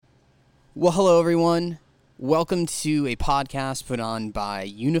Well, hello, everyone. Welcome to a podcast put on by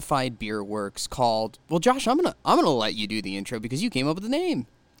Unified Beer Works called... Well, Josh, I'm gonna let you do the intro because you came up with the name.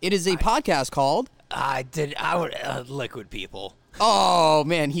 It is a podcast called... Liquid People. Oh,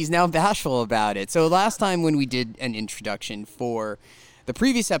 man, he's now bashful about it. So last time when we did an introduction for the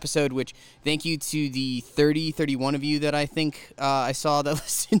previous episode, which thank you to the 31 of you that I think I saw that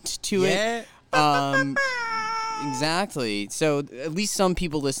listened to it. Exactly. So at least some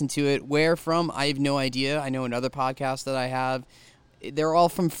people listen to it. Where from? I have no idea. I know another podcast that I have. They're all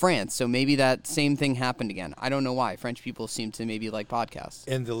from France, so maybe that same thing happened again. I don't know why. French people seem to maybe like podcasts.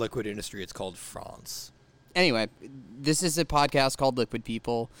 In the liquid industry, it's called France. Anyway, this is a podcast called Liquid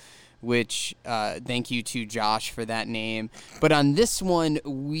People, which thank you to Josh for that name. But on this one,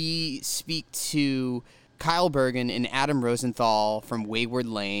 we speak to Kyle Bergen and Adam Rosenthal from Wayward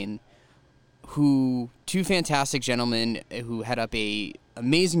Lane, two fantastic gentlemen who head up a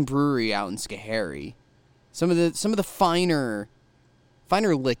amazing brewery out in Schoharie. Some of the finer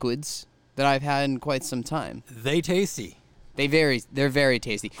liquids that I've had in quite some time. They tasty. They're very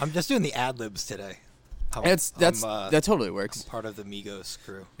tasty. I'm just doing the ad libs today. That totally works. I'm part of the Migos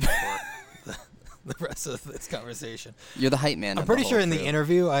crew for the rest of this conversation. You're the hype man. I'm pretty sure in the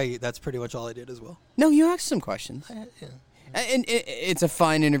interview, that's pretty much all I did as well. No, you asked some questions. Yeah. And it's a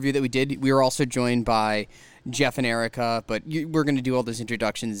fine interview that we did. We were also joined by Jeff and Erica, but we're going to do all those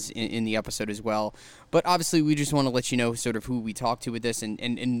introductions in the episode as well. But obviously, we just want to let you know sort of who we talked to with this.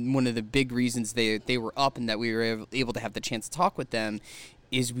 And one of the big reasons they were up and that we were able to have the chance to talk with them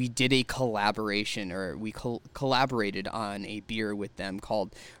is we did a collaboration, or we collaborated on a beer with them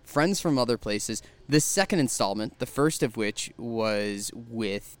called Friends from Other Places. The second installment, the first of which was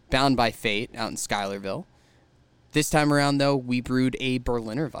with Bound by Fate out in Schuylerville. This time around, though, we brewed a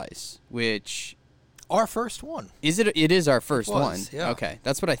Berliner Weiss, which... Our first one. Is it? It is our first one. Yeah. Okay,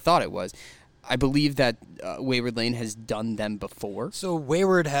 that's what I thought it was. I believe that Wayward Lane has done them before. So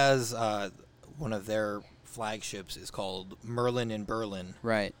Wayward has one of their flagships is called Merlin in Berlin.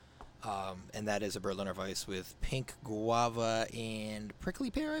 Right. And that is a Berliner Weiss with pink guava and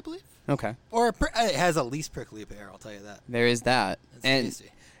prickly pear, I believe. Okay. Or it has at least prickly pear, I'll tell you that. There is that. It's and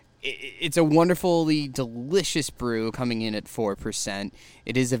tasty. It's a wonderfully delicious brew coming in at 4%.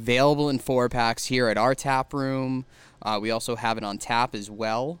 It is available in 4-packs here at our tap room. We also have it on tap as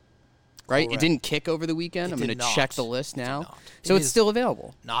well. Right? Correct. It didn't kick over the weekend. I'm going to check the list now. So it's still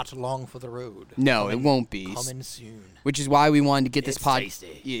available. Not long for the road. No, it won't be. Coming soon. Which is why we wanted to get this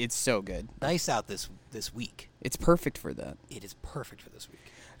tasty. It's so good. Nice out this week. It's perfect for that. It is perfect for this week.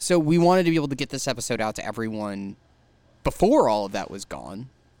 So we wanted to be able to get this episode out to everyone before all of that was gone.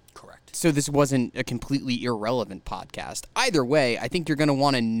 Correct. So this wasn't a completely irrelevant podcast. Either way, I think you're going to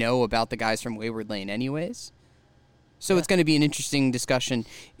want to know about the guys from Wayward Lane anyways. So It's going to be an interesting discussion.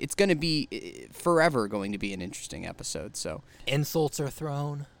 It's going to be forever going to be an interesting episode. So insults are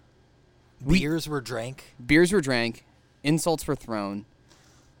thrown. Beers were drank. Beers were drank. Insults were thrown.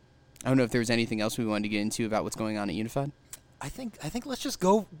 I don't know if there was anything else we wanted to get into about what's going on at Unified. I think let's just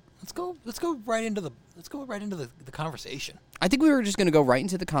go. Let's go right into the conversation. I think we were just going to go right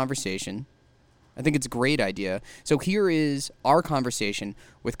into the conversation. I think it's a great idea. So here is our conversation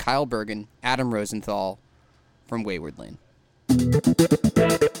with Kyle Bergen, Adam Rosenthal from Wayward Lane.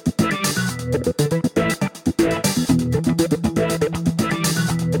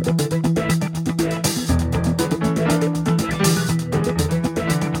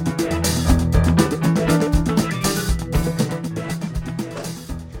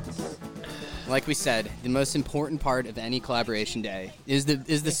 Like we said, the most important part of any collaboration day is the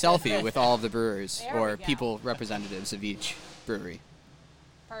selfie with all of the brewers or people representatives of each brewery.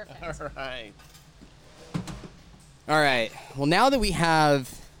 Perfect. All right. Well, now that we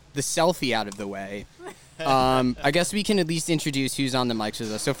have the selfie out of the way, I guess we can at least introduce who's on the mics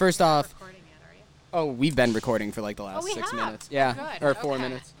with us. So first off, we've been recording for like the last 6 minutes. Yeah, good. Or 4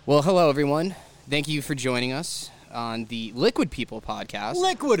 minutes. Well, hello everyone. Thank you for joining us on the Liquid People podcast.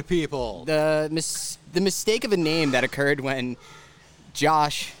 Liquid People. The mistake of a name that occurred when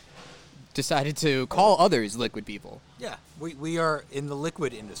Josh decided to call others Liquid People. Yeah, we are in the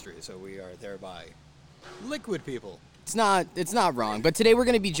liquid industry, so we are thereby Liquid People. It's not wrong. But today we're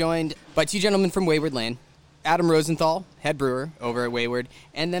going to be joined by two gentlemen from Wayward Lane. Adam Rosenthal, head brewer over at Wayward,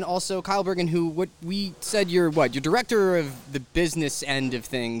 and then also Kyle Bergen, who what we said you're director of the business end of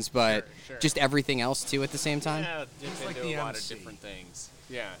things, but Sure. just everything else too at the same time. Yeah, It's like do the a lot of MC. different things.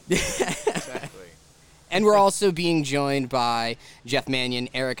 Yeah, exactly. And we're also being joined by Jeff Mannion,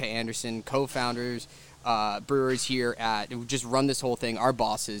 Erica Anderson, co-founders, brewers here at, who just run this whole thing, our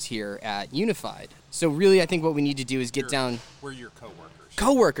bosses here at Unified. So really, I think what we need to do is get down... We're your coworkers.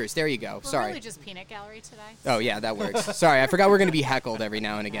 Coworkers. There you go. We're Sorry. really just peanut gallery today. Oh yeah, that works. Sorry, I forgot we're going to be heckled every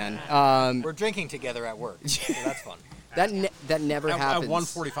now and again. We're drinking together at work, so that's fun. That never happens. At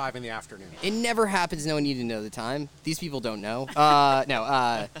 1:45 in the afternoon. It never happens. No one need to know the time. These people don't know.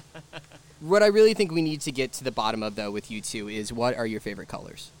 What I really think we need to get to the bottom of, though, with you two is what are your favorite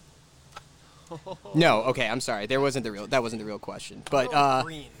colors? No, okay, I'm sorry. That wasn't the real question. But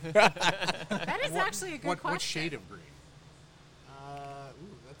green. That is actually a good question. What shade of green?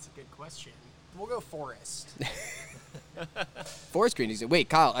 That's a good question. We'll go forest. forest green is wait,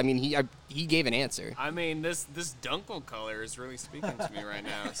 Kyle. I mean, he gave an answer. I mean, this Dunkel color is really speaking to me right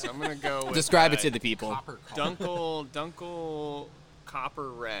now, so I'm gonna go with Describe it to the people. Copper color. Dunkel copper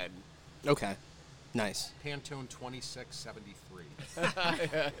red. Okay, nice. Pantone 2673.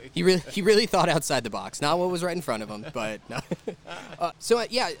 He really thought outside the box. Not what was right in front of him, but no.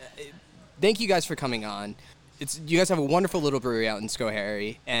 Thank you guys for coming on. You guys have a wonderful little brewery out in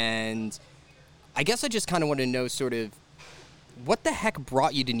Schoharie, and I guess I just kind of want to know sort of what the heck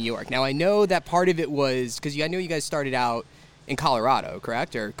brought you to New York. Now I know that part of it was because I know you guys started out in Colorado,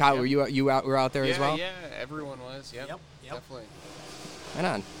 correct? Or Kyle, Yep. were out there as well? Yeah, everyone was. Yep. Yep. Definitely. Right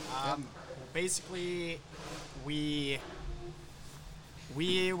on. Basically, we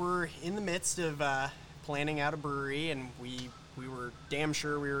were in the midst of planning out a brewery, and we were damn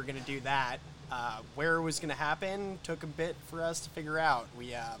sure we were going to do that. Where it was going to happen took a bit for us to figure out.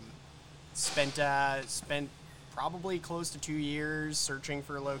 We spent probably close to 2 years searching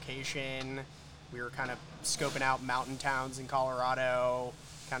for a location. We were kind of scoping out mountain towns in Colorado,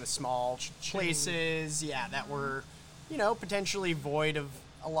 kind of small places, that were, potentially void of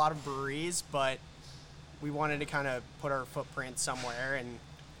a lot of breweries, but we wanted to kind of put our footprint somewhere. And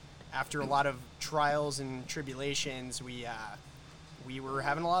after a lot of trials and tribulations, we were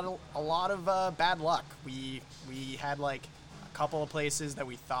having a lot of bad luck. We had like a couple of places that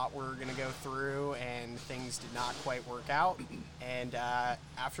we thought were going to go through, and things did not quite work out. And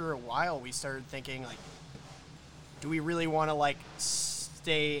after a while, we started thinking, like, do we really want to like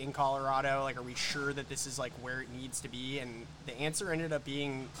stay in Colorado? Like, are we sure that this is like where it needs to be? And the answer ended up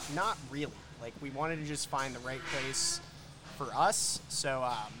being not really. Like, we wanted to just find the right place for us. So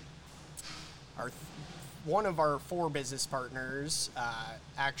one of our 4 business partners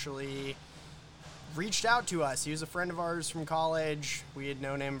actually reached out to us. He was a friend of ours from college. We had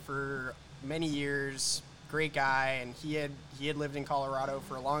known him for many years. Great guy, and he had lived in Colorado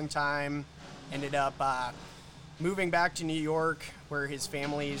for a long time. Ended up moving back to New York, where his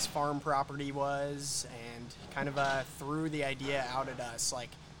family's farm property was, and kind of threw the idea out at us, like,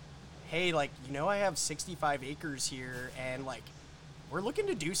 hey, like, I have 65 acres here, and like, we're looking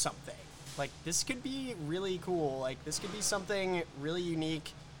to do something. Like, this could be really cool. Like, this could be something really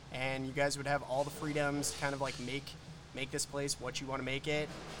unique, and you guys would have all the freedoms to kind of like make this place what you want to make it.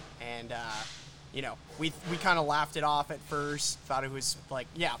 And we kind of laughed it off at first, thought it was like,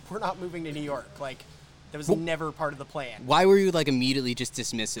 yeah, we're not moving to New York. Like, that was never part of the plan. Why were you like immediately just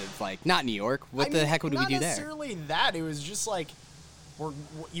dismissive? Like, not New York. What the heck would we do there? Not necessarily that. It was just like,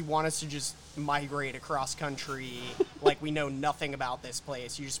 you want us to just migrate across country. Like, we know nothing about this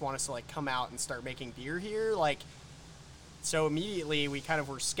place. You just want us to like come out and start making beer here. Like, so immediately we kind of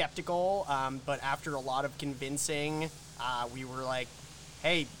were skeptical. But after a lot of convincing, we were like,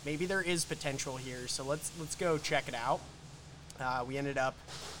 hey, maybe there is potential here. So let's go check it out. We ended up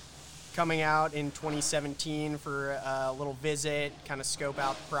coming out in 2017 for a little visit, kind of scope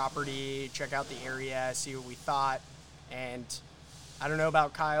out the property, check out the area, see what we thought. And I don't know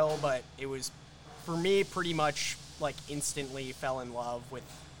about Kyle, but it was, for me, pretty much like instantly fell in love with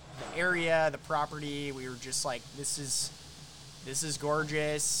the area, the property. We were just like, this is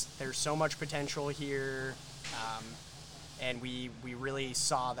gorgeous. There's so much potential here. And we really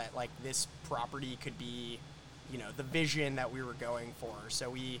saw that like this property could be, the vision that we were going for. So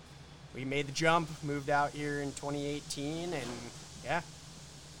we made the jump, moved out here in 2018, and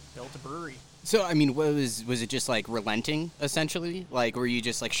built a brewery. So, I mean, was it just like relenting, essentially? Like, were you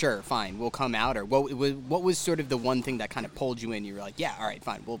just like, sure, fine, we'll come out? Or what was sort of the one thing that kind of pulled you in? You were like, yeah, all right,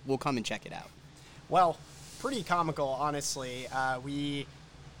 fine, we'll come and check it out. Well, pretty comical, honestly.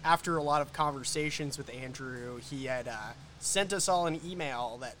 After a lot of conversations with Andrew, he had sent us all an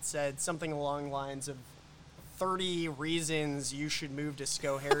email that said something along the lines of 30 reasons you should move to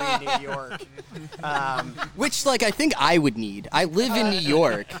Schoharie, New York. Which, like, I think I would need. I live in New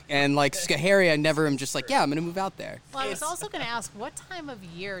York, and, like, Schoharie, I never am just like, yeah, I'm going to move out there. Well, I was also going to ask, what time of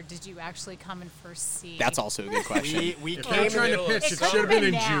year did you actually come and first see? That's also a good question. We If came you're trying to pitch, it should have been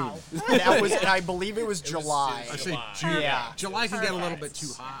in now. June. That was, I believe it was July. I say July. June. Yeah. July can get a little bit Perfect.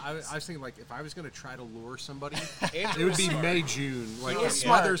 too hot. I was thinking, like, if I was going to try to lure somebody, it Andrew would was be smart. May, June. Like, was the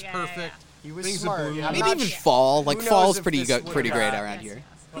smart. weather's Yeah, yeah, perfect. He was Things smart. are blooming. I'm Maybe not even sure. fall. Like, Who fall's knows if pretty this good, would pretty have great happened. around here.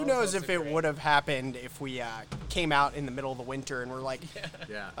 Who knows if it would have happened if we came out in the middle of the winter and we're like,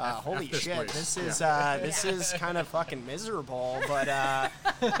 Yeah. holy F this shit, place. this is Yeah. this is kind of fucking miserable. But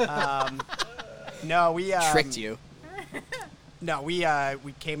no, we Tricked you. No, we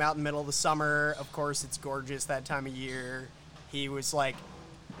came out in the middle of the summer. Of course, it's gorgeous that time of year. He was like,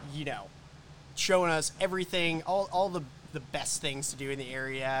 showing us everything, all the best things to do in the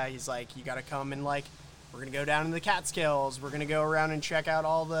area. He's like, you got to come and like, we're gonna go down to the Catskills. We're gonna go around and check out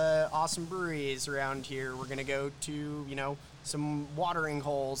all the awesome breweries around here. We're gonna go to some watering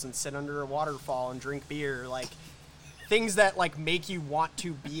holes and sit under a waterfall and drink beer. Like things that like make you want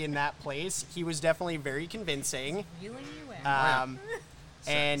to be in that place. He was definitely very convincing. Reeling you in.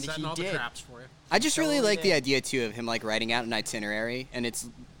 And Setting he all the did. traps for you. I just really Totally like the did. idea, too, of him, like, writing out an itinerary, and it's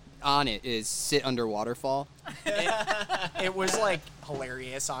on it is sit under waterfall. It was like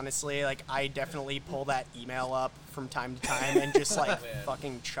hilarious, honestly. Like I definitely pull that email up from time to time and just like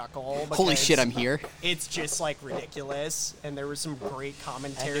fucking chuckle. Holy because shit, I'm here. It's just like ridiculous, and there was some great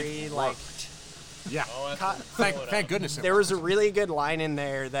commentary. Like Yeah. co- Thank goodness. there was a really good line in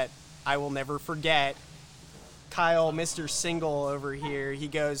there that I will never forget. Kyle, Mr. Single over here, he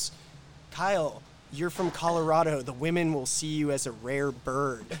goes, Kyle, you're from Colorado. The women will see you as a rare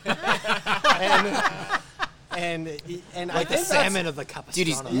bird. and I Like the think salmon of the Capistrano. Dude,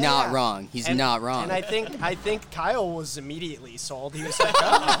 he's not wrong. He's not wrong. And I think Kyle was immediately sold. He was like,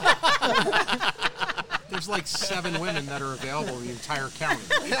 oh. There's like 7 women that are available in the entire county.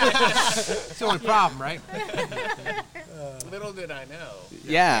 That's the only problem, right? Little did I know.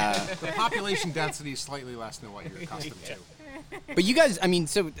 yeah. The population density is slightly less than what you're accustomed to. But you guys, I mean,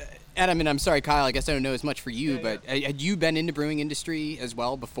 so, Adam, and I'm sorry, Kyle, I guess I don't know as much for you, but had you been in the brewing industry as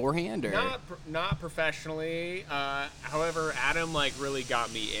well beforehand? Or? Not professionally. However, Adam like really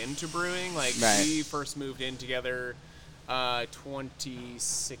got me into brewing. Like Right. we first moved in together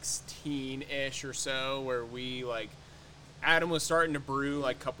 2016-ish or so, where we like Adam was starting to brew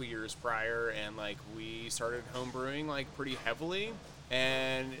like a couple years prior, and like we started home brewing like pretty heavily,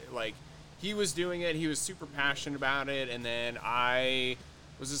 and like he was doing it. He was super passionate about it, and then I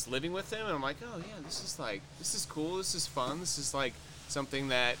was just living with him, and I'm like, oh yeah, this is cool. This is fun. This is like something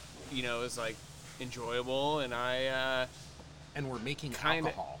that is like enjoyable, and I And we're making kind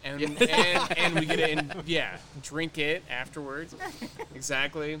of alcohol. and we get to drink it afterwards.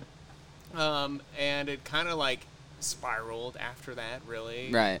 Exactly. And it kind of like spiraled after that,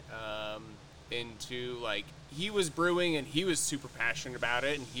 really. Right. Into like he was brewing and he was super passionate about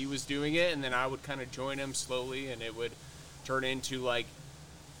it and he was doing it, and then I would kind of join him slowly, and it would turn into like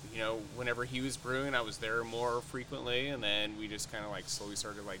whenever he was brewing, I was there more frequently, and then we just kind of like slowly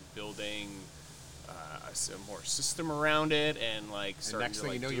started like building a more system around it, and like starting next to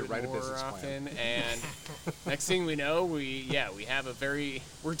thing like you know, do you it write a more business plan. often. And next thing we know, we have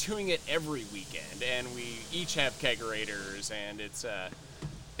we're doing it every weekend, and we each have kegerators, and it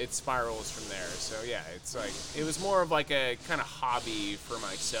spirals from there. So yeah, it's like it was more of like a kind of hobby for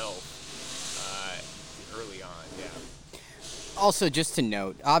myself early on. Yeah. Also, just to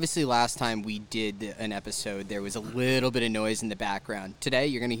note, obviously last time we did an episode, there was a little bit of noise in the background. Today,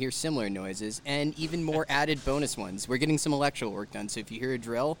 you're going to hear similar noises and even more added bonus ones. We're getting some electrical work done, so if you hear a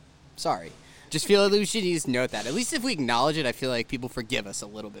drill, sorry. Just feel like we should just note that. At least if we acknowledge it, I feel like people forgive us a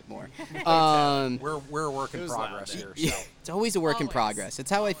little bit more. We're a work in It was progress loud here. So. It's always a work in progress. It's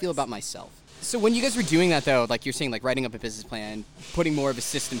how I feel about myself. So when you guys were doing that, though, like you're saying, like writing up a business plan, putting more of a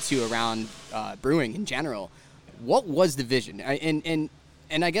system, too, around brewing in general, what was the vision? And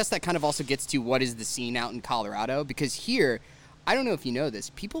I guess that kind of also gets to what is the scene out in Colorado, because here, I don't know if you know this,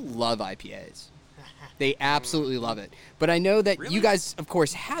 people love IPAs. They absolutely love it. But I know that you guys, of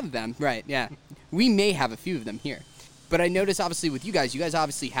course, have them. Right, yeah. We may have a few of them here. But I notice, obviously, with you guys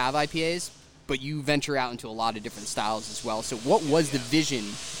obviously have IPAs, but you venture out into a lot of different styles as well. So what was the vision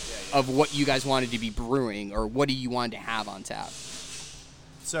of what you guys wanted to be brewing, or what do you want to have on tap?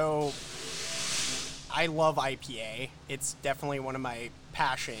 So I love IPA. It's definitely one of my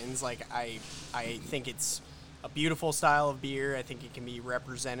passions. Like I think it's a beautiful style of beer. I think it can be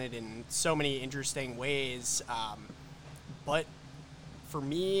represented in so many interesting ways. But for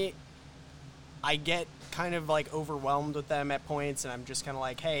me, I get kind of like overwhelmed with them at points, and I'm just kind of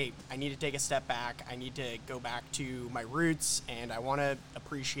like, hey, I need to take a step back. I need to go back to my roots, and I want to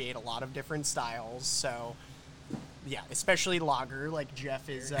appreciate a lot of different styles. So, yeah, especially lager, like Jeff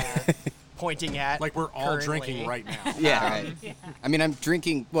is pointing at. Like we're all currently. drinking right now. Yeah, right. I mean, I'm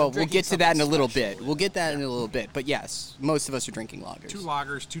drinking. Well, we'll get to that in a little bit. We'll get that in a little bit. But yes, most of us are drinking lagers. 2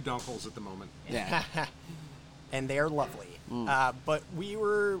 lagers, 2 dunkels at the moment. Yeah. And they are lovely. But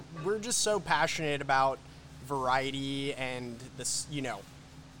we're just so passionate about variety and this,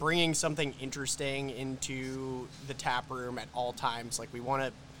 bringing something interesting into the tap room at all times. Like we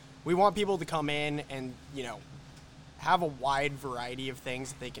want people to come in and have a wide variety of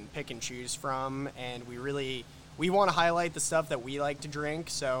things that they can pick and choose from, and we want to highlight the stuff that we like to drink.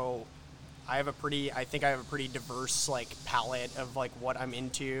 So I think I have a pretty diverse palette of what I'm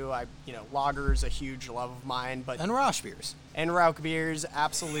into. Lager is a huge love of mine, but And Rauch beers. and Rauch beers,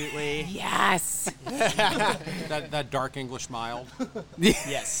 absolutely. Yes. That dark English mild.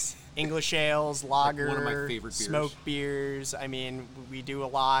 Yes. English ales, lager, One of my favorite beers. smoked beers. I mean, we do a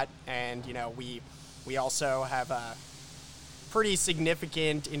lot, and we also have a pretty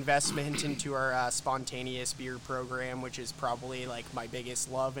significant investment into our spontaneous beer program, which is probably my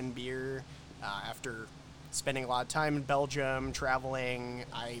biggest love in beer. After spending a lot of time in Belgium, traveling,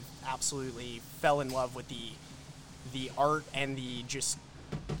 I absolutely fell in love with the art and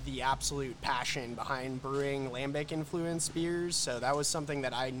the absolute passion behind brewing lambic influenced beers. So that was something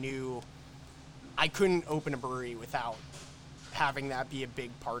that I knew I couldn't open a brewery without having that be a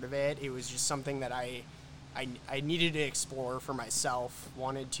big part of it. It was just something that I needed to explore for myself,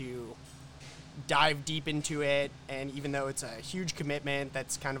 wanted to dive deep into it, and even though it's a huge commitment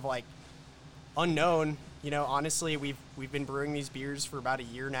that's kind of unknown, honestly, we've been brewing these beers for about a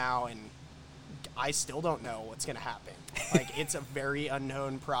year now, and I still don't know what's going to happen. It's a very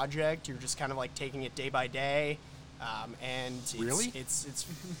unknown project. You're just kind of taking it day by day, and Really? it's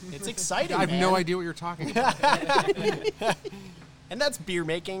exciting. I have man. no idea what you're talking about. And that's beer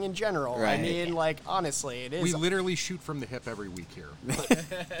making in general. Right. I mean, honestly, it is. We literally shoot from the hip every week here.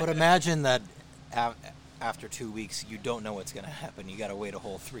 But imagine that after 2 weeks, you don't know what's going to happen. You got to wait a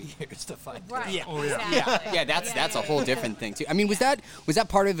whole 3 years to find out. Right. Yeah. Oh, yeah. Exactly. Yeah, that's a whole different thing too. I mean, was that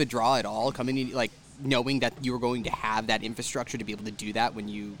part of the draw at all? Coming in, knowing that you were going to have that infrastructure to be able to do that when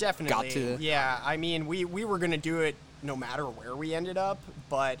you Definitely. got to. Yeah, I mean, we were going to do it no matter where we ended up,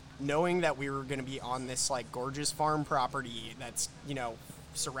 but knowing that we were going to be on this gorgeous farm property that's,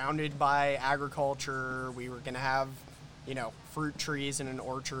 surrounded by agriculture, we were going to have, fruit trees and an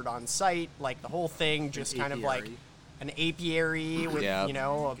orchard on site, the whole thing just kind of apiary. an apiary with, Yeah. a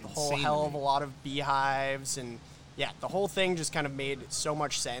whole Insane hell to of a me. lot of beehives, and yeah, the whole thing just kind of made so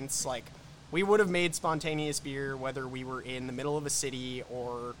much sense. We would have made spontaneous beer whether we were in the middle of a city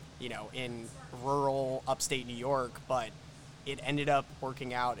or, in rural upstate New York, but it ended up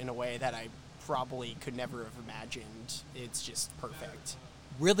working out in a way that I probably could never have imagined. It's just perfect.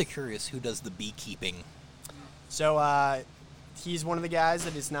 Really curious who does the beekeeping. So he's one of the guys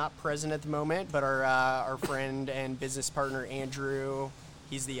that is not present at the moment, but our friend and business partner, Andrew,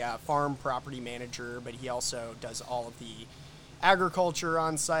 he's the farm property manager, but he also does all of the agriculture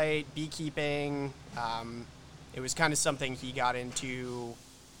on site, beekeeping. It was kind of something he got into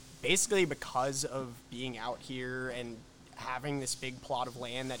basically because of being out here and having this big plot of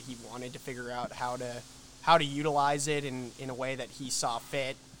land that he wanted to figure out how to utilize it in a way that he saw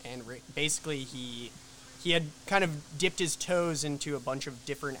fit. And basically he had kind of dipped his toes into a bunch of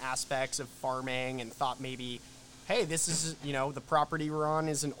different aspects of farming and thought maybe, hey, this is, the property we're on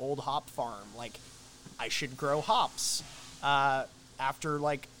is an old hop farm. I should grow hops. After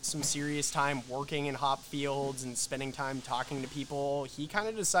some serious time working in hop fields and spending time talking to people, he kind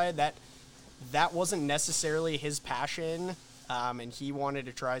of decided that wasn't necessarily his passion, and he wanted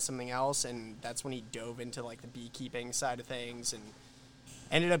to try something else, and that's when he dove into the beekeeping side of things, and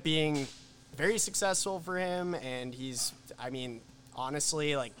ended up being very successful for him. And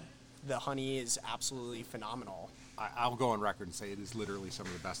honestly, the honey is absolutely phenomenal. I'll go on record and say it is literally some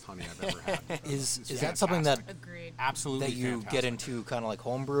of the best honey I've ever had. Is It's that something that fantastic. Agreed. Absolutely that you fantastic. get into kind of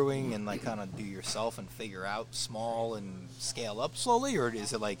home brewing and kind of do yourself and figure out small and scale up slowly, or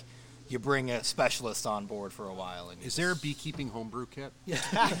is it you bring a specialist on board for a while? And Is there a beekeeping homebrew kit? Yeah. Is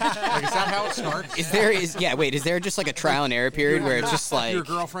that how it starts? Is there just a trial and error period where it's just Your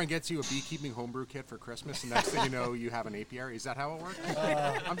girlfriend gets you a beekeeping homebrew kit for Christmas, and next thing you know, you have an apiary. Is that how it works?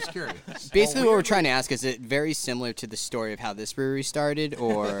 I'm just curious. basically what we're trying to ask, is it very similar to the story of how this brewery started,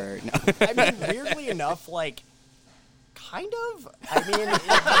 or no? I mean, weirdly enough, kind of. I mean,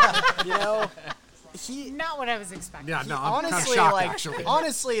 he Not what I was expecting. Yeah, no, I'm kind of honestly, shocked, actually.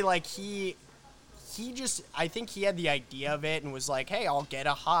 honestly, I think he had the idea of it and was like, hey, I'll get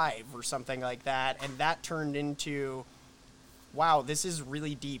a hive or something like that. And that turned into, wow, this is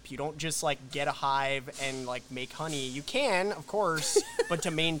really deep. You don't just like get a hive and like make honey. You can, of course, but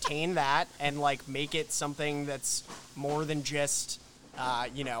to maintain that and like make it something that's more than just,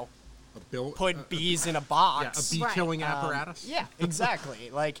 put bees in a box. A bee killing apparatus. Yeah,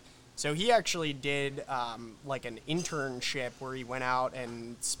 exactly. So he actually did like an internship where he went out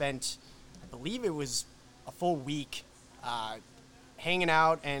and spent, I believe it was a full week, hanging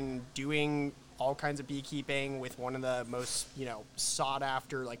out and doing all kinds of beekeeping with one of the most, sought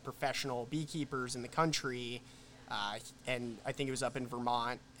after like professional beekeepers in the country. And I think it was up in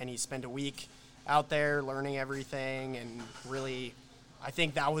Vermont, and he spent a week out there learning everything, and really, I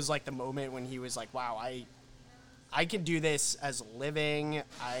think that was like the moment when he was like, wow, I can do this as a living.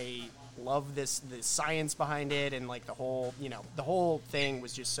 I love the science behind it, and like the whole thing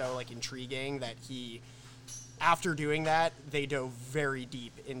was just so like intriguing that after doing that, they dove very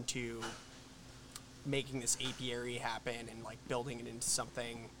deep into making this apiary happen and like building it into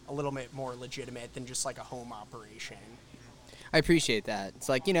something a little bit more legitimate than just like a home operation. I appreciate that. It's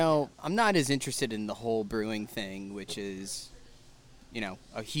like, I'm not as interested in the whole brewing thing, which is,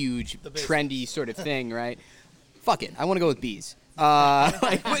 a huge trendy sort of thing, right? Fuck it. I want to go with bees. But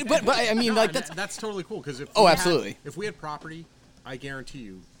I mean, like that's totally cool because absolutely. If we had property, I guarantee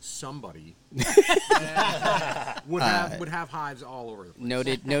you somebody would have hives all over the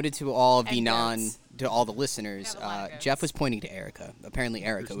place. Noted to all of the goats. to all the listeners. We have a lot of goats. Jeff was pointing to Erica. Apparently,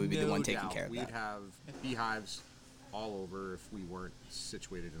 Erica There's would be the no one taking doubt care of we'd that. have beehives all over if we weren't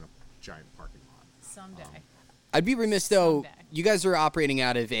situated in a giant parking lot. Someday. I'd be remiss though. Someday. You guys are operating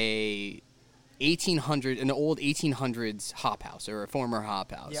out of an old 1800s hop house or a former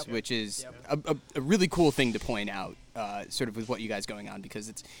hop house, Yep. which is a really cool thing to point out, sort of with what you guys going on, because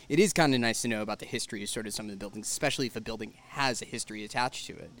it is kind of nice to know about the history of sort of some of the buildings, especially if a building has a history attached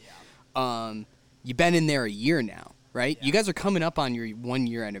to it. Yeah. You've been in there a year now, right? Yeah. You guys are coming up on your 1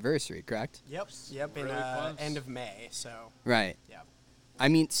 year anniversary, correct? Yep. In Really close. end of May. So Right. yeah. I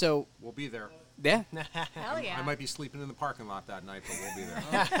mean, so We'll be there. yeah. Hell yeah. I might be sleeping in the parking lot that night, but we'll be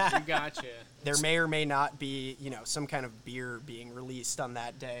there. You gotcha. There may or may not be, some kind of beer being released on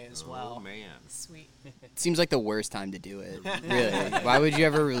that day as well. Oh man. Sweet. It seems like the worst time to do it. Really. Why would you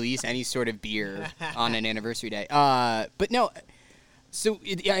ever release any sort of beer on an anniversary day? But no. So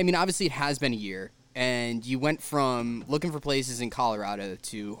obviously it has been a year, and you went from looking for places in Colorado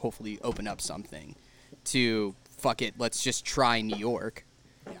to hopefully open up something to fuck it, let's just try New York.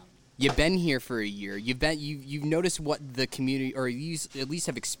 Yeah. You've been here for a year. You've noticed what the community, or you at least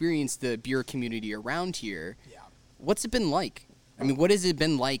have experienced the beer community around here. Yeah. What's it been like? I mean, what has it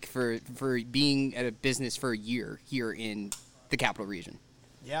been like for being at a business for a year here in the capital region?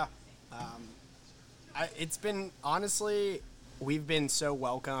 Yeah. It's been, honestly, we've been so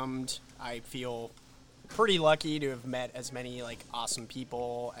welcomed. I feel pretty lucky to have met as many like awesome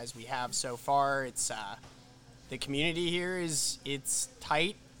people as we have so far. It's the community here it's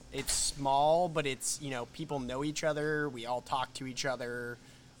tight, it's small, but it's people know each other. We all talk to each other,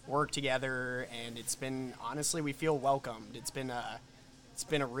 work together, and it's been, honestly, we feel welcomed. It's been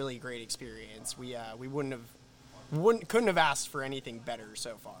a really great experience. We couldn't have asked for anything better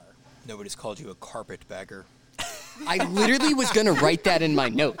so far. Nobody's called you a carpetbagger. I literally was going to write that in my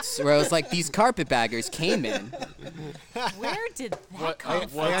notes, where I was like, these carpetbaggers came in. Where did that come I-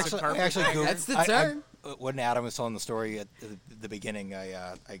 from? What's a carpetbagger? Googled, That's the term. When Adam was telling the story at the beginning,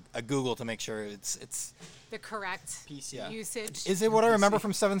 I Googled to make sure it's The correct PC. usage. is it what I remember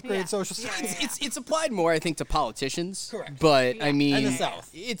from 7th grade Yeah. social Yeah, studies? yeah. It's applied more, I think, to politicians. Correct. But I Yeah. mean, And the South.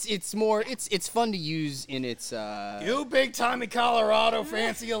 It's more it's fun to use in its. You big timey Colorado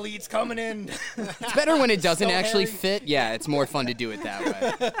fancy elites coming in. It's better when it doesn't actually Harry. fit. Yeah, it's more fun to do it that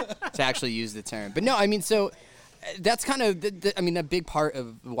way, to actually use the term. But no, I mean, so that's kind of, a big part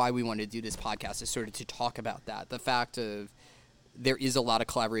of why we wanted to do this podcast is sort of to talk about that. The fact of there is a lot of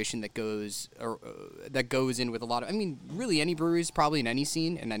collaboration that goes in with a lot of, really any breweries probably in any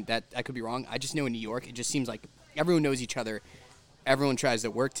scene, and that I could be wrong. I just know in New York, it just seems like everyone knows each other. Everyone tries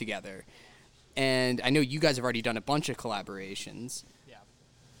to work together. And I know you guys have already done a bunch of collaborations. Yeah.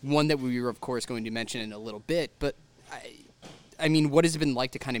 One that we were, of course, going to mention in a little bit, but I mean, what has it been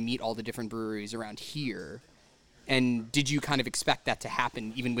like to kind of meet all the different breweries around here? And did you kind of expect that to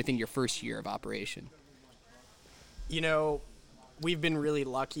happen even within your first year of operation? We've been really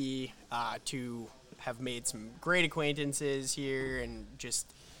lucky to have made some great acquaintances here, and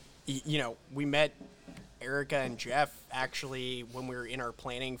just, we met Erica and Jeff actually when we were in our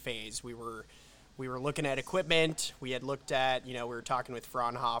planning phase. We were looking at equipment. We had looked at, we were talking with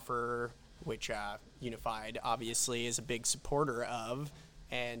Fraunhofer which Unified obviously is a big supporter of.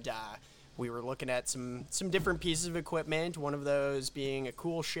 And we were looking at some different pieces of equipment, one of those being a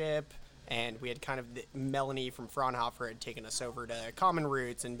cool ship. And we had Melanie from Fraunhofer had taken us over to Common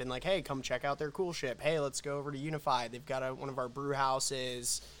Roots and been like, hey, come check out their cool ship. Hey, let's go over to Unified. They've got one of our brew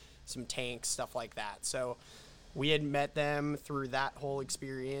houses, some tanks, stuff like that. So we had met them through that whole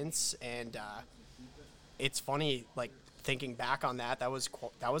experience. And it's funny, like, thinking back on that, that was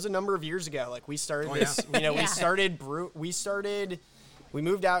a number of years ago. Like, we started we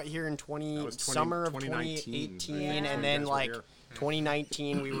moved out here in summer of 2018, and then, like,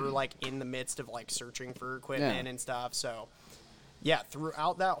 2019 we were like in the midst of like searching for equipment and stuff. So yeah,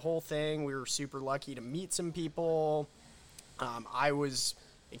 throughout that whole thing we were super lucky to meet some people. I was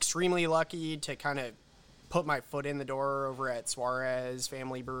extremely lucky to kind of put my foot in the door over at Suarez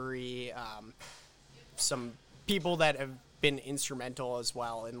Family Brewery. Some people that have been instrumental as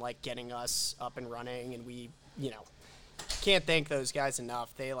well in like getting us up and running, and we, can't thank those guys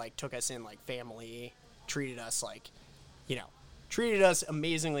enough. They like took us in like family, treated us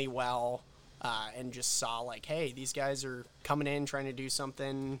amazingly well, and just saw like, hey, these guys are coming in trying to do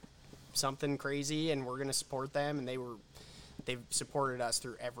something crazy, and we're going to support them. And they've supported us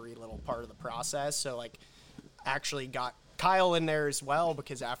through every little part of the process. So like, actually got Kyle in there as well,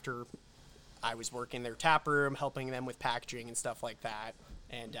 because after I was working their tap room, helping them with packaging and stuff like that.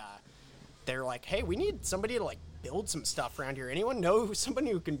 And they're like, hey, we need somebody to like build some stuff around here. Anyone know somebody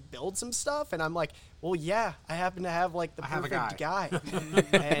who can build some stuff? And I'm like, well, yeah, I happen to have like the perfect guy.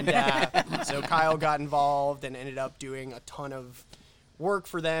 And so Kyle got involved and ended up doing a ton of work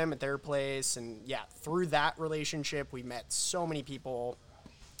for them at their place. And yeah, through that relationship, we met so many people,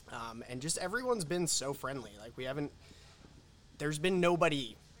 and just everyone's been so friendly. Like, there's been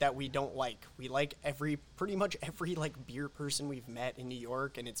nobody that we don't like. We like pretty much every like beer person we've met in New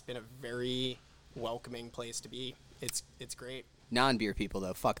York, and it's been a very welcoming place to be. It's great. Non-beer people,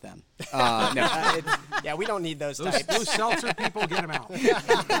 though, fuck them. Yeah, we don't need those types. Those seltzer people, get them out.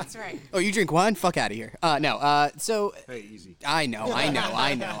 That's right. Oh, you drink wine? Fuck out of here. So... Hey, easy. I know. We're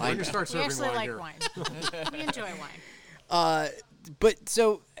going to start We serving actually wine like here. wine. We enjoy wine. But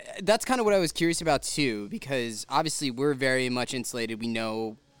so that's kind of what I was curious about, too, because obviously we're very much insulated. We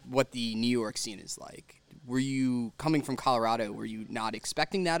know what the New York scene is like. Were you coming from Colorado? Were you not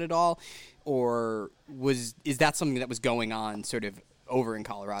expecting that at all? Or is that something that was going on sort of over in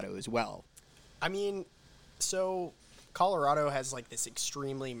Colorado as well? I mean, so Colorado has like this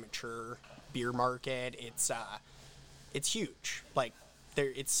extremely mature beer market. It's huge. Like,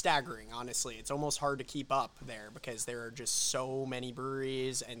 it's staggering, honestly. It's almost hard to keep up there because there are just so many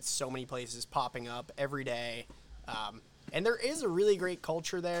breweries and so many places popping up every day. And there is a really great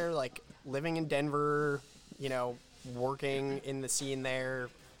culture there, like living in Denver, working in the scene there,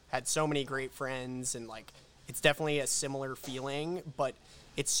 had so many great friends, and like, it's definitely a similar feeling, but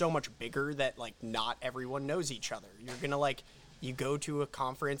it's so much bigger that like not everyone knows each other. You're going to like, you go to a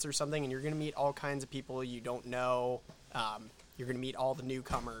conference or something and you're going to meet all kinds of people you don't know. You're going to meet all the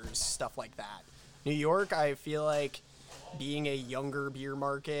newcomers, stuff like that. New York, I feel like, being a younger beer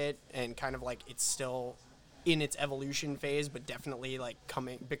market and kind of like it's still in its evolution phase, but definitely like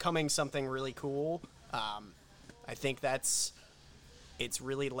becoming something really cool. I think it's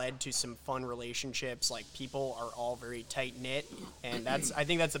really led to some fun relationships. Like, people are all very tight knit, and I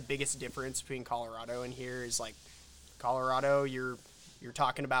think that's the biggest difference between Colorado and here is like Colorado, you're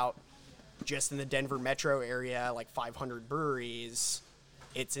talking about just in the Denver metro area, like 500 breweries.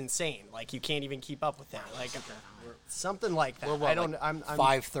 It's insane. Like, you can't even keep up with it. Like, something like that. I'm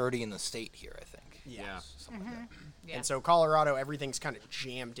 530 in the state here, I think. Yeah. Something like that. Yeah. And so Colorado, everything's kind of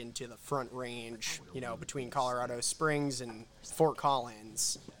jammed into the front range, between Colorado Springs and Fort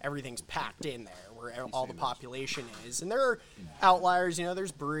Collins. Everything's packed in there where all the population is. And there are outliers,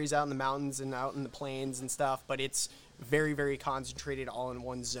 there's breweries out in the mountains and out in the plains and stuff, but it's very, very concentrated all in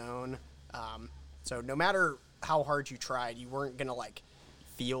one zone. So no matter how hard you tried, you weren't going to like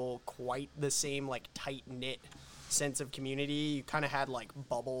feel quite the same like tight-knit sense of community. You kind of had like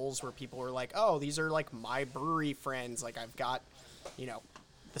bubbles where people were like, oh, these are like my brewery friends. Like, I've got,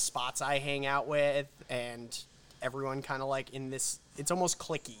 the spots I hang out with, and everyone kind of like in this, it's almost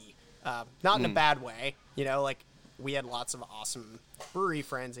cliquey, not in a bad way, like we had lots of awesome brewery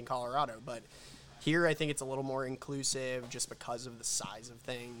friends in Colorado, but here I think it's a little more inclusive just because of the size of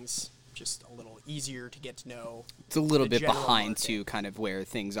things. Just a little easier to get to know. It's a little bit behind market. to kind of where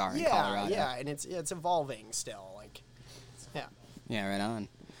things are in Colorado. Yeah, and it's evolving still. Like, yeah. Yeah, right on.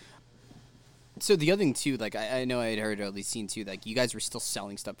 So the other thing too, like I know I had heard or at least seen too, like you guys were still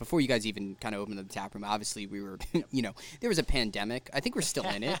selling stuff before you guys even kind of opened up the tap room. Obviously, we were, there was a pandemic. I think we're still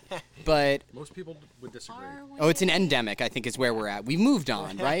in it, but Most people would disagree. it's an endemic. I think is where we're at. We've moved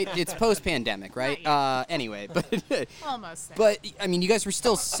on, right? It's post-pandemic, right? Anyway, but Almost there. but I mean, you guys were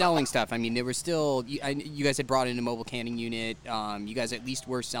still selling stuff. I mean, there were still you guys had brought in a mobile canning unit. You guys at least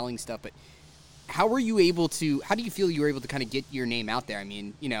were selling stuff, but how do you feel you were able to kind of get your name out there? I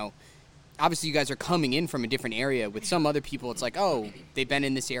mean, obviously you guys are coming in from a different area. With some other people, it's like, oh, they've been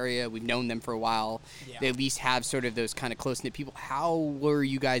in this area. We've known them for a while. Yeah. They at least have sort of those kind of close-knit people. How were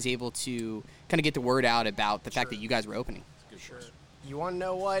you guys able to kind of get the word out about the fact that you guys were opening? Sure. You want to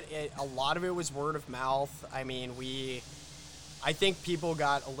know what? A lot of it was word of mouth. I mean, I think people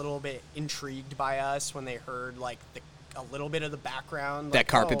got a little bit intrigued by us when they heard like a little bit of the background. That Like,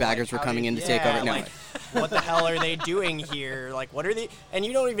 carpetbaggers were coming in to take over? No. Like, what the hell are they doing here? Like, what are they? And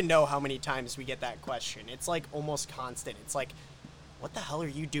you don't even know how many times we get that question. It's like almost constant. It's like, what the hell are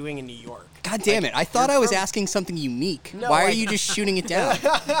you doing in New York? God damn it. I thought I was asking something unique. No, Why are like- you just shooting it down?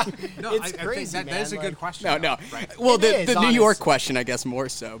 No, It's I think crazy, that is a man, good like- question. No, though, no. Right. Well, It the is, New York honestly. question, I guess, more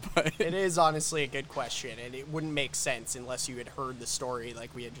so. But It is honestly a good question, and it wouldn't make sense unless you had heard the story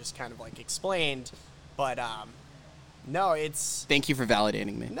like we had just kind of like explained. But no, it's thank you for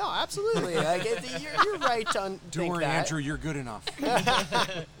validating me. no, absolutely. Like you're right to Don't think worry, that. Andrew, you're good enough.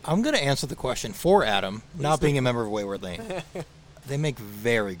 I'm going to answer the question for Adam, not being a member of Wayward Lane. They make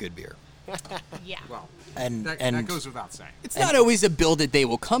very good beer. Yeah. Well, And that goes without saying. It's not always a build it, they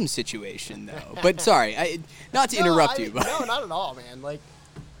will come situation, though. But sorry, not to interrupt you. But No, not at all, man. Like,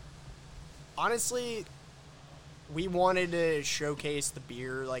 honestly, we wanted to showcase the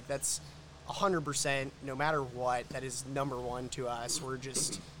beer. Like, that's 100%, no matter what, that is number one to us. We're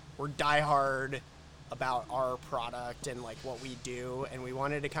diehard about our product and, like, what we do. And we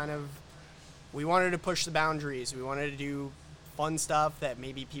wanted to push the boundaries. We wanted to do fun stuff that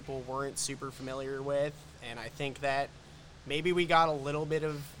maybe people weren't super familiar with. And I think that maybe we got a little bit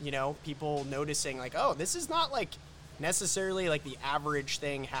of, people noticing like, oh, this is not like necessarily like the average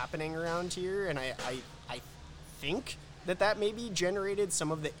thing happening around here. And I think that maybe generated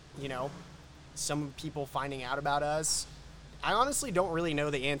some of the, some people finding out about us. I honestly don't really know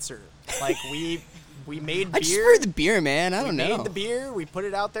the answer. Like we made beer. I just prefer the beer, man. I don't We know. made the beer, we put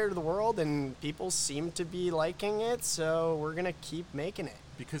it out there to the world, and people seem to be liking it, so we're going to keep making it.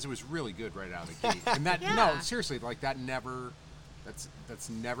 Because it was really good right out of the gate. And that Yeah. no, seriously, like that's never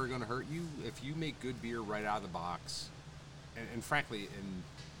going to hurt you if you make good beer right out of the box. And frankly, in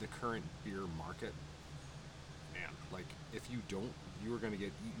the current beer market, man, like if you don't, you are going to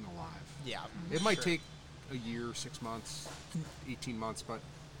get eaten alive. Yeah. It might sure. take a year, 6 months, 18 months, but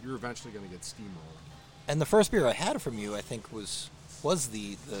you're eventually going to get steamrolled. And the first beer I had from you, I think, was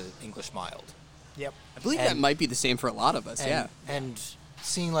the English mild. Yep. I believe that and- might be the same for a lot of us. And, Yeah. And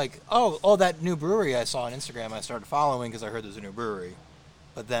seeing like, oh, that new brewery I saw on Instagram, I started following because I heard there's a new brewery.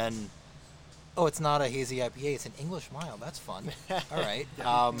 But then, it's not a hazy IPA, it's an English mild. That's fun. All right.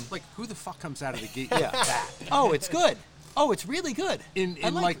 Like who the fuck comes out of the gate Yeah. with that? Oh, it's good. Oh, it's really good. In I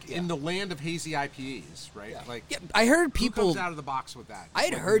like it, yeah. in the land of hazy IPAs, right? Yeah. Like Yeah, I heard who people. comes out of the box with that? I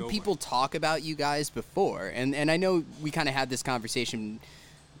had Like, heard nobody. people talk about you guys before, and I know we kind of had this conversation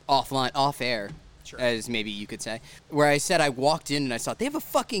off air, Sure. as maybe you could say, where I said I walked in and I saw they have a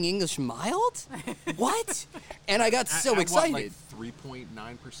fucking English mild. What? And I got so At excited. What, like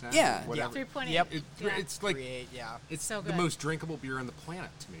 3.9%? Yeah. Or whatever. 3.8. Yep. It's like Create, yeah. it's So the good. most drinkable beer on the planet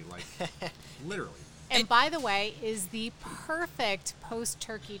to me. Like literally. And by the way, is the perfect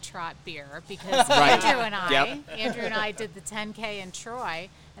post-turkey trot beer because Right. Andrew and I did the 10K in Troy,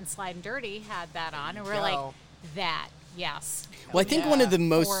 and Slide and Dirty had that on, and we're Go. like, that, yes. Well, I think one of the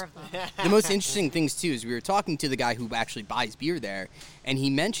most Four of them. the most interesting things too is we were talking to the guy who actually buys beer there, and he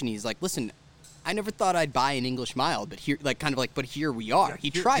mentioned he's like, listen, I never thought I'd buy an English mild, but here, but here we are. Yeah, He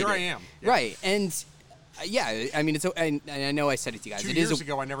here- tried here it. I am. Yeah. Right, and yeah, I mean, and I know I said it to you guys. 2 It years is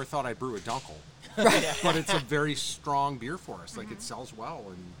ago, I never thought I'd brew a Dunkel. But it's a very strong beer for us. Like it sells well,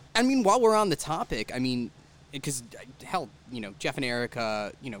 and I mean, while we're on the topic, I mean, because hell, Jeff and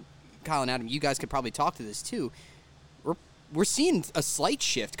Erica, Kyle and Adam, you guys could probably talk to this too. We're seeing a slight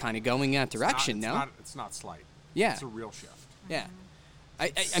shift kind of going in that direction now. It's not slight. Yeah. It's a real shift. Yeah.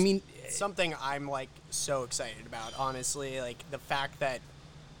 I mean, Something I'm like so excited about, honestly, like the fact that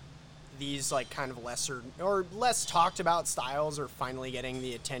these like kind of lesser or less talked about styles are finally getting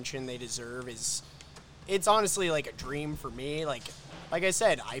the attention they deserve it's honestly like a dream for me. Like I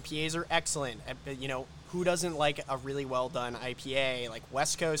said, IPAs are excellent. Who doesn't like a really well done IPA? Like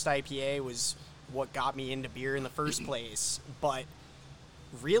West Coast IPA was what got me into beer in the first place. But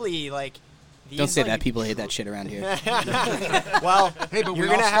really, like Don't say that. People hate that shit around here. Well, Hey, but you're we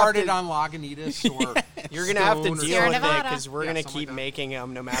all gonna started have on Lagunitas or you're gonna have to Stone or deal Sierra with it Nevada. because we're gonna something like keep that. making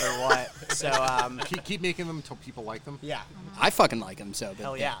them no matter what. So keep making them until people like them. yeah, I fucking like them so. But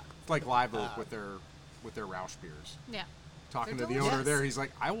hell yeah. It's like Live Oak with their Roush beers. Yeah. Talking They're to the owner delicious. there, he's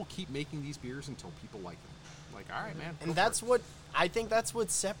like, I will keep making these beers until people like them. I'm like, all right, man. go And for that's it." what I think. That's what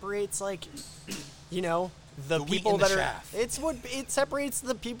separates, like, you know, the The wheat people and the that are. chaff. It's what it separates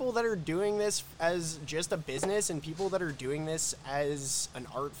the people that are doing this as just a business and people that are doing this as an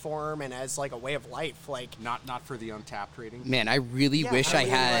art form and as like a way of life. Like, Not for the untapped rating. Man, I really yeah, wish I mean,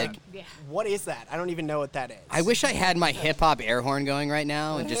 had. like, Yeah. what is that? I don't even know what that is. I wish I had my hip hop air horn going right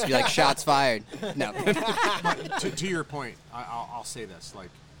now and just be like, shots fired. No. to your point, I'll say this: like,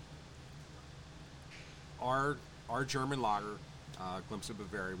 our German lager, Glimpse of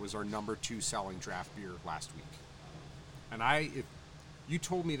Bavaria, was our number 2 selling draft beer last week. And if you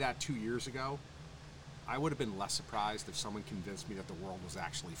told me that 2 years ago, I would have been less surprised if someone convinced me that the world was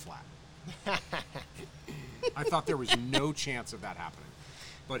actually flat. I thought there was no chance of that happening.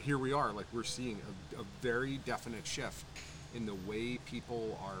 But here we are, like we're seeing a very definite shift in the way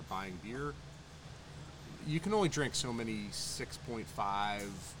people are buying beer. You can only drink so many 6.5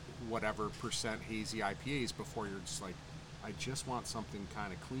 whatever percent hazy IPAs before you're just like, I just want something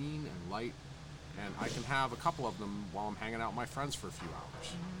kind of clean and light, and I can have a couple of them while I'm hanging out with my friends for a few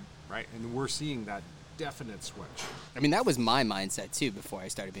hours, right? And we're seeing that definite switch. I mean, that was my mindset too before I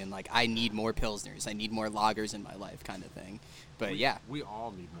started being like, I need more Pilsners. I need more lagers in my life kind of thing. But yeah. We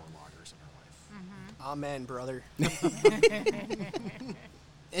all need more lagers in our life. Amen, brother.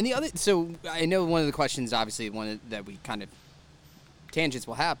 And the other, so I know one of the questions, obviously, that we kind of tangents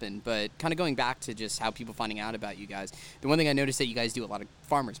will happen, but kind of going back to just how people finding out about you guys. The one thing I noticed that you guys do a lot of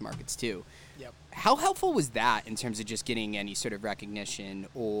farmers markets too. Yep. How helpful was that in terms of just getting any sort of recognition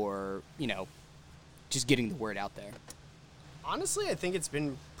or, just getting the word out there? Honestly, I think it's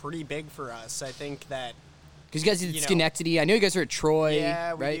been pretty big for us. I think that Because you guys did You know. Schenectady. I know you guys are at Troy,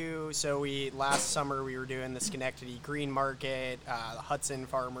 yeah, we right? do. So last summer we were doing the Schenectady Green Market, the Hudson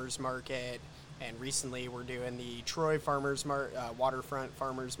Farmers Market, and recently we're doing the Troy Waterfront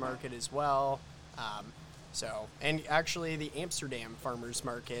Farmers Market as well. And actually the Amsterdam Farmers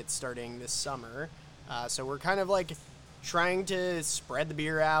Market starting this summer. So we're kind of like trying to spread the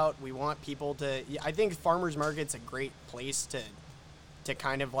beer out. We want people to. I think farmers market's a great place to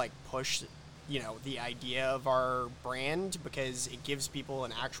kind of like push, the idea of our brand, because it gives people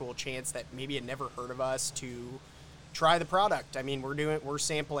an actual chance that maybe had never heard of us to try the product. I mean, we're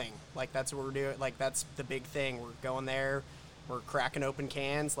sampling. Like, that's what we're doing. Like, that's the big thing. We're going there, we're cracking open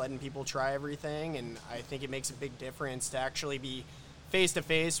cans, letting people try everything, and I think it makes a big difference to actually be face to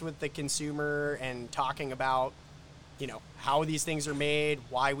face with the consumer and talking about, how these things are made,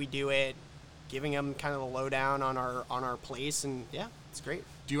 why we do it, giving them kind of the lowdown on our place, and yeah, it's great.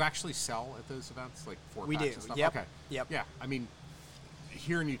 Do you actually sell at those events, like 4-packs We do, and stuff? yep, Okay. yep. Yeah, I mean,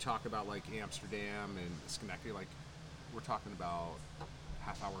 hearing you talk about like Amsterdam and Schenectady, like we're talking about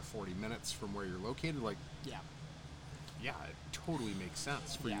half hour, 40 minutes from where you're located. Like, Yeah. yeah, it totally makes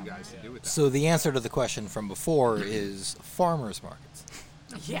sense for you guys to do it. That So the answer to the question from before is farmers markets,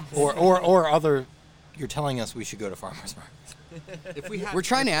 Yes. or other. You're telling us we should go to farmers markets. if we had, We're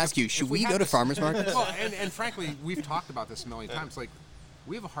trying to if- ask you, if should we had go to this- farmers markets? Well, and frankly, we've talked about this a million times. Like,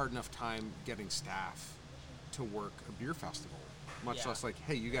 we have a hard enough time getting staff to work a beer festival, much Yeah. less like,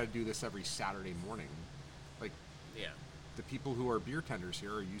 hey, you got to do this every Saturday morning. Like, Yeah. the people who are beer tenders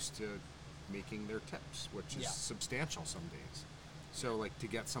here are used to making their tips, which is Yeah. substantial some days. So, like, to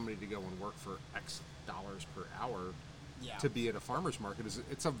get somebody to go and work for X dollars per hour Yeah. to be at a farmer's market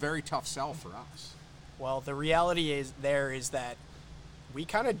it's a very tough sell for us. Well, the reality is that we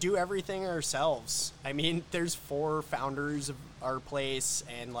kind of do everything ourselves. I mean, there's 4 founders of our place,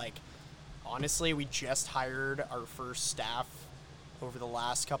 and like, honestly, we just hired our first staff over the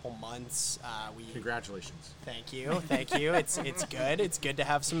last couple months. Congratulations. Thank you. It's good. It's good to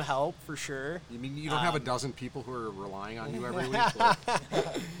have some help for sure. You mean you don't have a dozen people who are relying on you every week?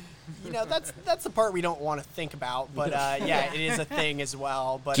 Like, That's the part we don't want to think about, but yeah, it is a thing as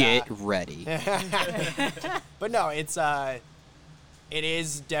well. But Get ready. But no, it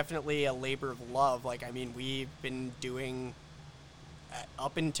is definitely a labor of love. Like, I mean, we've been doing,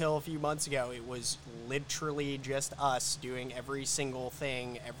 up until a few months ago, it was literally just us doing every single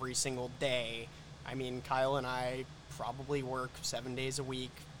thing every single day. I mean, Kyle and I probably work 7 days a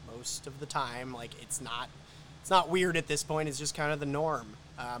week most of the time. Like, it's not weird at this point. It's just kind of the norm.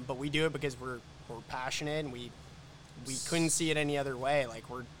 But we do it because we're passionate, and we couldn't see it any other way. Like,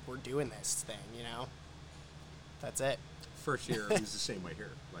 we're doing this thing, That's it. first year, it was the same way here.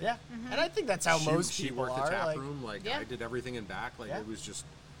 Like, Yeah, and I think that's how most she people worked are. the tap like, room. Like, Yeah. I did everything in back. Like, Yeah. it was just,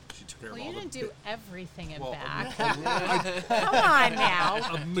 she took care Well, of all you didn't the do everything in well, back. a Come on now.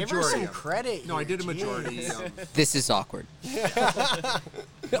 majority. Give her some of it. credit. No, I here, did a majority. jeez. This is awkward. No,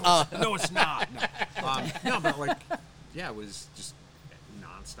 it's not. No, but like, yeah, it was just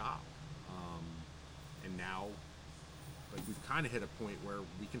nonstop. And now, like, we've kind of hit a point where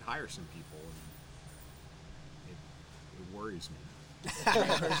we can hire some people, and it worries me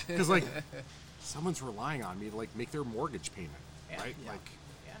because like someone's relying on me to like make their mortgage payment, right? Yeah. Like,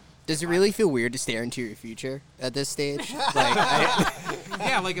 Does it really feel weird to stare into your future at this stage? Like,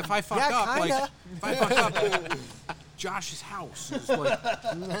 yeah, like if I fuck Yeah, up, like kinda. if I fuck up, Josh's house is like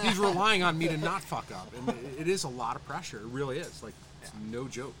he's relying on me to not fuck up, and it is a lot of pressure. It really is. Like, it's no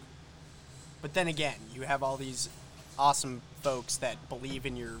joke. But then again, you have all these awesome folks that believe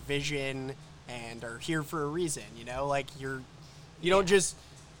in your vision and are here for a reason. You know, like you don't just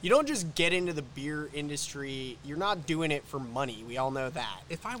get into the beer industry. You're not doing it for money. We all know that.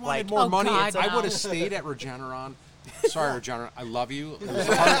 If I wanted Like, more Oh, money, God, I no. would have stayed at Regeneron. Sorry, Regeneron, I love you. It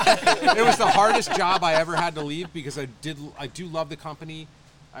was the hardest job I ever had to leave because I do love the company.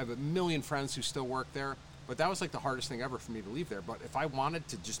 I have a million friends who still work there, but that was like the hardest thing ever for me to leave there. But if I wanted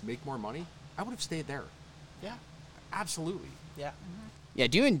to just make more money, I would have stayed there. Yeah, Absolutely. yeah. yeah,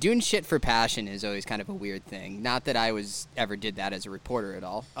 doing shit for passion is always kind of a weird thing. Not that I ever did that as a reporter at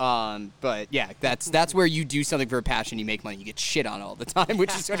all. But yeah, that's where you do something for a passion, you make money, you get shit on all the time,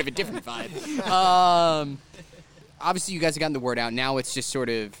 which is sort of a different vibe. Obviously, you guys have gotten the word out. Now it's just sort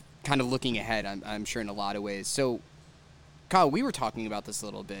of kind of looking ahead, I'm sure, in a lot of ways. So, Kyle, we were talking about this a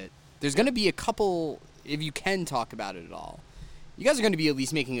little bit. There's going to be a couple, if you can talk about it at all. You guys are going to be at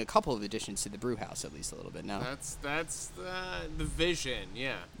least making a couple of additions to the brew house, at least a little bit now. That's the vision.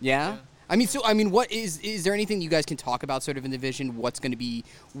 Yeah. Yeah? I mean, what is there anything you guys can talk about sort of in the vision? What's going to be,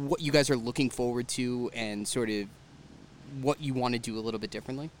 what you guys are looking forward to, and sort of what you want to do a little bit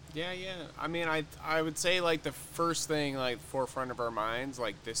differently? Yeah. I mean, I would say like the first thing, like forefront of our minds,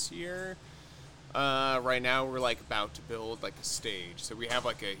 like this year. Right now we're like about to build like a stage, so we have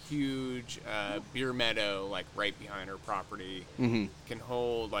like a huge beer meadow like right behind our property. Mm-hmm. Can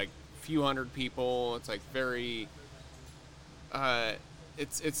hold like a few hundred people. It's like very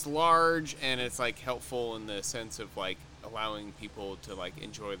it's large, and it's like helpful in the sense of like allowing people to like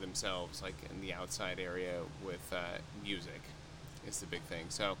enjoy themselves like in the outside area with music is the big thing.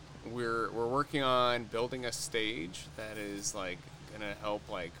 So we're working on building a stage that is like gonna help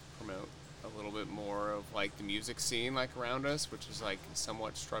like promote a little bit more of like the music scene like around us, which is like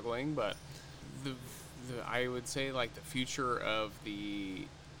somewhat struggling. But the I would say like the future of the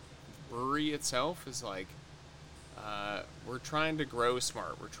brewery itself is like we're trying to grow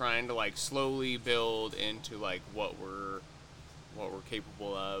smart. We're trying to like slowly build into like what we're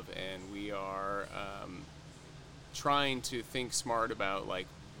capable of, and we are trying to think smart about like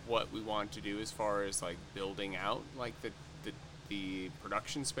what we want to do as far as like building out like the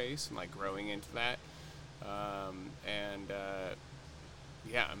production space and like growing into that.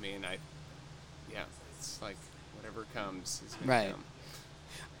 Yeah, I mean, it's like whatever comes is gonna Right. come.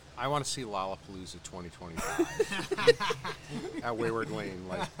 I want to see Lollapalooza 2025 at Wayward Lane.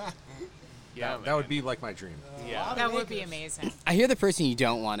 Like, Yeah, that would man. be like my dream. Yeah. That would be amazing. I hear the person you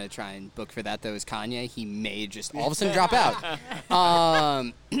don't want to try and book for that, though, is Kanye. He may just all of a sudden drop out.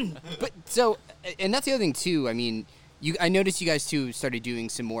 But so, and that's the other thing, too. I mean, I noticed you guys, too, started doing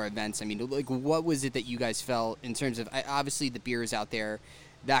some more events. I mean, like, what was it that you guys felt in terms of, obviously, the beer is out there.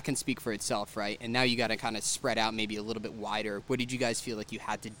 That can speak for itself, right? And now you got to kind of spread out maybe a little bit wider. What did you guys feel like you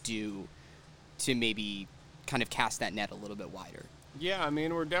had to do to maybe kind of cast that net a little bit wider? Yeah, I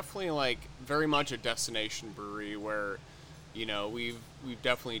mean, we're definitely like very much a destination brewery where, you know, we've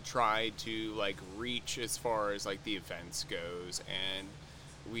definitely tried to like reach as far as like the events goes, and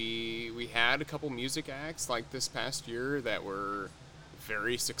we had a couple music acts like this past year that were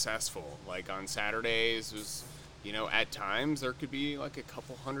very successful. Like on Saturdays was, you know, at times there could be like a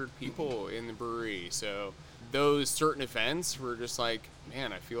couple hundred people in the brewery. So those certain events were just like,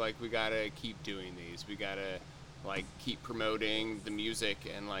 man, I feel like we gotta keep doing these. We gotta like keep promoting the music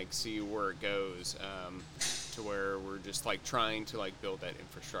and like see where it goes, to where we're just like trying to like build that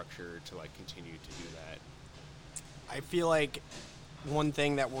infrastructure to like continue to do that. I feel like one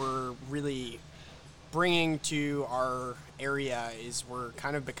thing that we're really bringing to our area is we're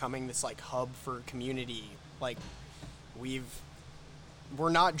kind of becoming this like hub for community. Like we're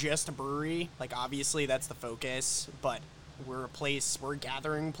not just a brewery, like obviously that's the focus, but we're a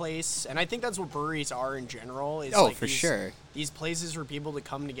gathering place, and I think that's what breweries are in general. Is Oh, like for these, sure. These places for people to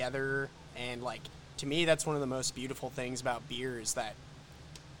come together and like to me, that's one of the most beautiful things about beer is that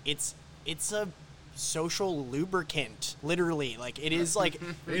it's a social lubricant, literally. Like, it is like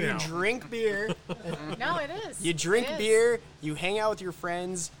you drink beer. No, it is. You drink It is. beer, you hang out with your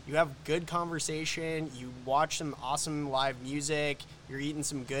friends, you have good conversation, you watch some awesome live music, you're eating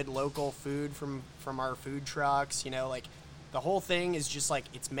some good local food from our food trucks, you know, like, the whole thing is just like,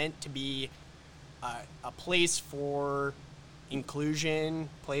 it's meant to be a place for inclusion,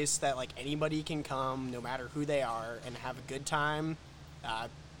 place that like anybody can come, no matter who they are, and have a good time.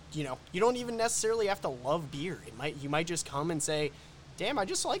 You know, you don't even necessarily have to love beer. You might just come and say, damn, I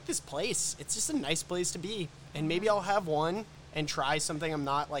just like this place. It's just a nice place to be. And maybe I'll have one and try something I'm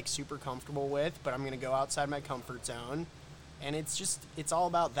not like super comfortable with, but I'm going to go outside my comfort zone. And it's all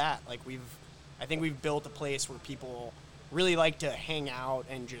about that. Like, I think we've built a place where people really like to hang out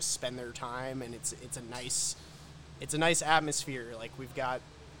and just spend their time. And it's a nice atmosphere. Like, we've got,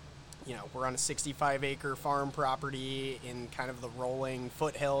 you know, we're on a 65-acre farm property in kind of the rolling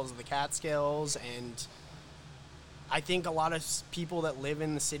foothills of the Catskills, and I think a lot of people that live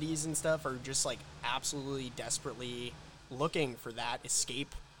in the cities and stuff are just, like, absolutely desperately looking for that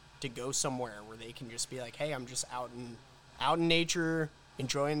escape to go somewhere where they can just be like, hey, I'm just out in nature,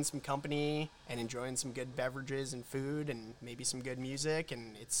 enjoying some company and enjoying some good beverages and food and maybe some good music,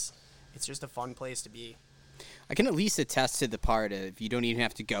 and it's just a fun place to be. I can at least attest to the part of you don't even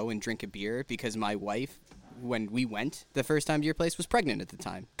have to go and drink a beer, because my wife, when we went the first time to your place, was pregnant at the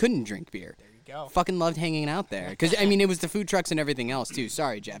time. Couldn't drink beer. There you go. Fucking loved hanging out there. Because, I mean, it was the food trucks and everything else, too.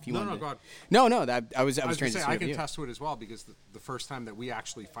 Sorry, Jeff. You wanted to... go ahead. No, I was gonna trying to say, say I can attest to it as well, because the first time that we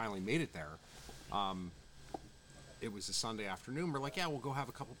actually finally made it there, it was a Sunday afternoon. We're like, yeah, we'll go have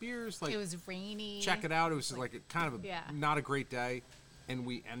a couple beers. Like, It was rainy. check it out. It was just like kind of Yeah. not a great day. And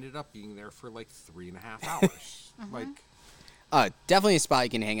we ended up being there for like 3.5 hours. Like, definitely a spot you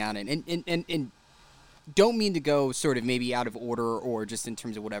can hang out in. And don't mean to go sort of maybe out of order or just in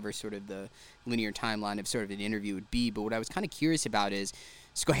terms of whatever sort of the linear timeline of sort of an interview would be, but what I was kind of curious about is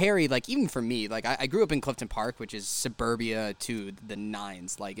Schoharie, like, even for me, like, I grew up in Clifton Park, which is suburbia to the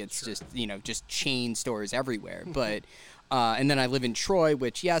nines. Like, it's just, you know, just chain stores everywhere. But, and then I live in Troy,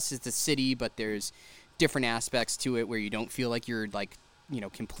 which, yes, is the city, but there's different aspects to it where you don't feel like you're, like, you know,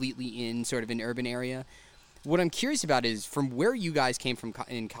 completely in sort of an urban area. What I'm curious about is from where you guys came from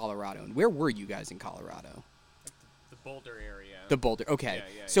in Colorado, and where were you guys in Colorado? The Boulder area. The Boulder, okay.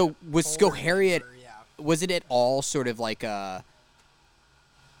 Yeah, so was Boulder, Schoharie, Denver, yeah. was it at all sort of like a,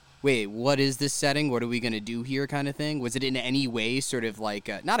 wait, what is this setting? What are we going to do here kind of thing? Was it in any way sort of like,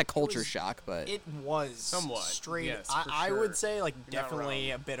 not a culture shock, but... It was Somewhat, straight. yes, I for would sure. say, like, You're not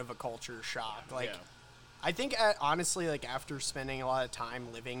definitely wrong. a bit of a culture shock. Like, Yeah. I think honestly, like, after spending a lot of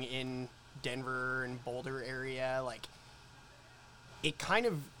time living in Denver and Boulder area, like, it kind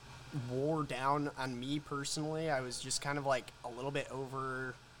of wore down on me personally. I was just kind of like a little bit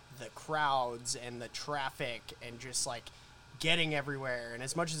over the crowds and the traffic and just like getting everywhere. And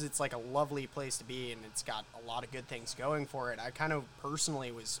as much as it's like a lovely place to be and it's got a lot of good things going for it, I kind of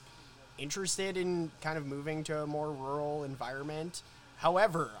personally was interested in kind of moving to a more rural environment.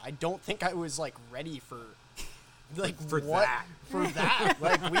 However, I don't think I was like ready for like For that. For that.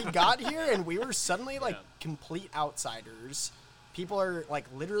 Like, we got here and we were suddenly like complete outsiders. People are like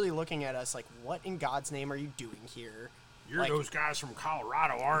literally looking at us like, what in God's name are you doing here? you're Like, those guys from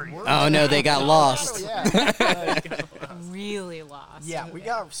Colorado, aren't you? we're- Oh, no, they got lost. Yeah. Really lost. Yeah, we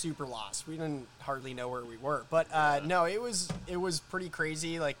got super lost. We didn't hardly know where we were. But no, it was pretty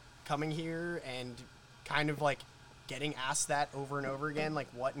crazy, like, coming here and kind of like getting asked that over and over again, like,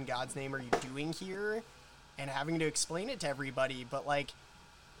 what in God's name are you doing here? And having to explain it to everybody. But like,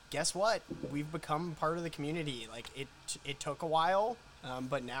 guess what? We've become part of the community. Like, it took a while,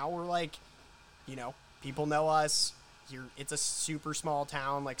 but now we're like, you know, people know us. It's a super small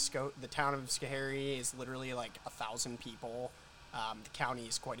town. Like, the town of Schoharie is literally like 1,000 people. The county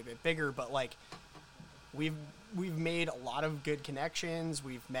is quite a bit bigger, but like, we've made a lot of good connections.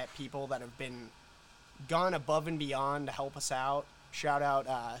 We've met people that have gone above and beyond to help us out. Shout out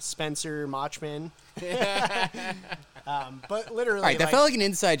Spencer Machman. But literally, All right, that felt like an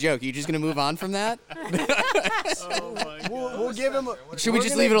inside joke. You just going to move on from that? Oh my god. we'll give him. Should we we're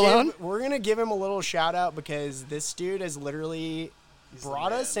just gonna leave it alone? We're gonna give him a little shout out because this dude has literally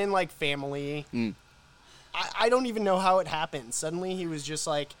brought us in like family. I don't even know how it happened. Suddenly he was just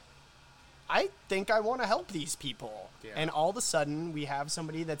like, I think I want to help these people, and all of a sudden we have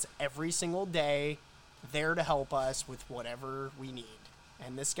somebody that's every single day there to help us with whatever we need.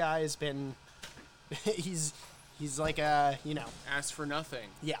 And this guy has been, he's He's like Asked for nothing.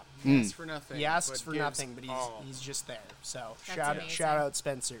 yeah. Asks for nothing. He asks but for gives nothing, but all. he's just there. So That's amazing. shout out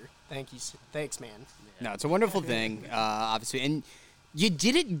Spencer. Thanks, man. No, it's a wonderful thing, obviously. And you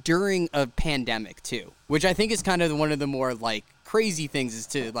did it during a pandemic, too, which I think is kind of one of the more, like, crazy things is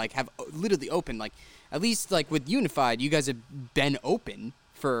to, like, have literally open. Like, at least, like, with Unified, you guys have been open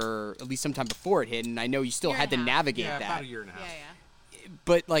for at least some time before it hit, and I know you still Year had to and a half. navigate Yeah, that. about a year and a half. Yeah.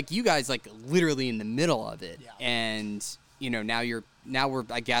 But, like, you guys, like, literally in the middle of it. Yeah. And, you know, now we're,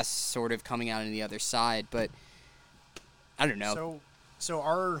 I guess, sort of coming out on the other side. But, I don't know.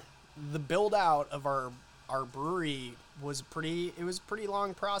 So the build out of our brewery was a pretty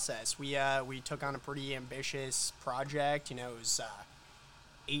long process. We took on a pretty ambitious project. You know, it was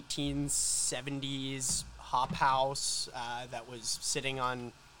 1870s hop house that was sitting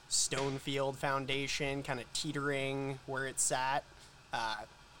on Stonefield foundation, kind of teetering where it sat.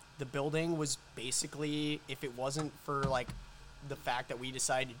 The building was basically, if it wasn't for like the fact that we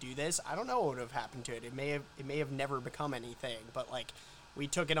decided to do this, I don't know what would have happened to it. It may have never become anything, but like we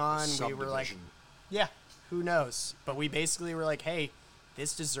took it on. We were like, Subdivision. yeah, who knows? But we basically were like, hey,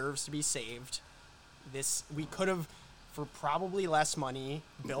 this deserves to be saved. We could have, for probably less money,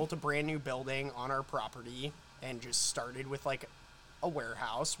 built a brand new building on our property and just started with like a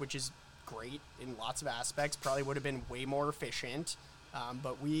warehouse, which is great in lots of aspects. Probably would have been way more efficient.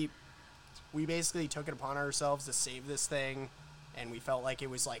 But we basically took it upon ourselves to save this thing, and we felt like it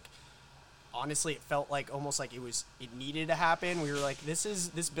was like, honestly, it felt like almost like it needed to happen. We were like,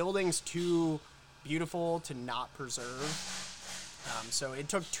 this building's too beautiful to not preserve. So it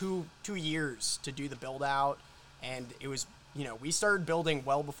took two years to do the build out, and it was, you know, we started building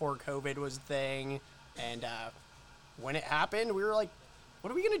well before COVID was a thing, and when it happened, we were like, what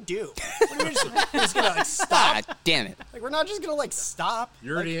are we gonna do? We're just gonna like stop. Ah, damn it. Like, we're not just gonna like stop.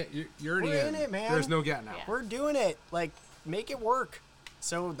 You're already we're in it, man. There's no getting out. Yeah. We're doing it. Like, make it work.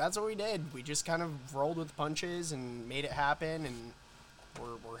 So that's what we did. We just kind of rolled with the punches and made it happen, and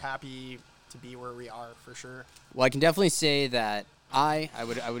we're happy to be where we are for sure. Well, I can definitely say that I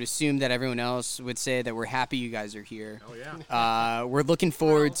would assume that everyone else would say that we're happy you guys are here. Oh yeah. We're looking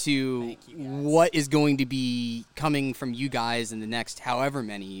forward to Thank you, guys. what is going to be coming from you guys in the next however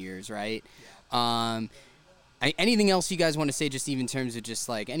many years, right? Anything else you guys want to say, just even in terms of just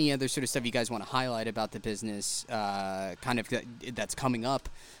like any other sort of stuff you guys want to highlight about the business, kind of that's coming up?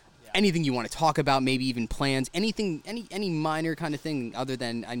 Anything you want to talk about, maybe even plans, anything, any minor kind of thing other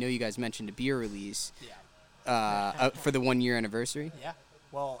than, I know you guys mentioned a beer release. Yeah. For the 1 year anniversary. Yeah.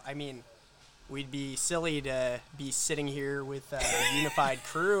 Well, I mean, we'd be silly to be sitting here with the Unified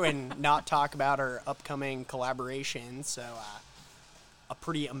crew and not talk about our upcoming collaboration. So, a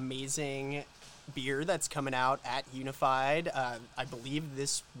pretty amazing beer that's coming out at Unified, I believe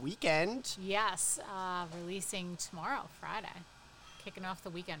this weekend. Yes, releasing tomorrow, Friday, kicking off the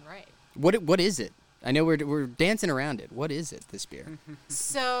weekend right. What is it? I know we're dancing around it. What is it, this beer?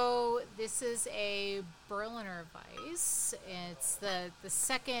 So this is a Berliner Weiss. It's the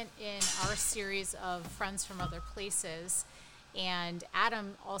second in our series of Friends from Other Places. And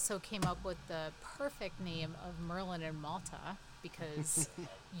Adam also came up with the perfect name of Merlin and Malta because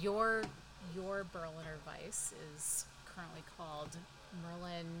your Berliner Weiss is currently called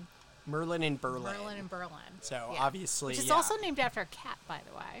Merlin in Berlin. Merlin and Berlin. So obviously, which is yeah. also named after a cat, by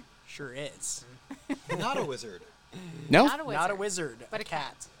the way. Sure is. Not a wizard. No? Not a wizard. Not a wizard, but a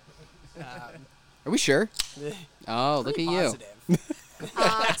cat. Are we sure? Oh, look at Pretty you.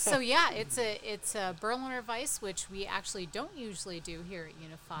 positive. So yeah, it's a Berliner Weiss, which we actually don't usually do here at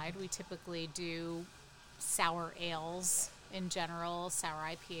Unified. We typically do sour ales in general, sour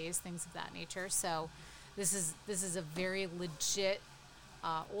IPAs, things of that nature. So this is a very legit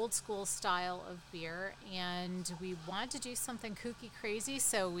old school style of beer, and we wanted to do something kooky crazy,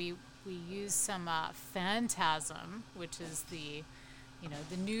 so we used some Phantasm, which is the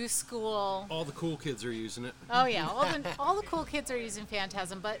new school. All the cool kids are using it. Oh yeah, all the cool kids are using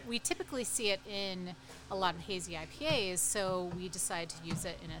Phantasm, but we typically see it in a lot of hazy IPAs, so we decided to use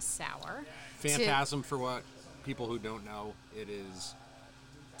it in a sour. Phantasm, for what people who don't know, it's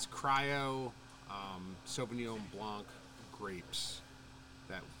cryo Sauvignon Blanc grapes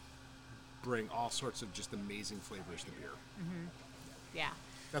that bring all sorts of just amazing flavors to beer. Yeah.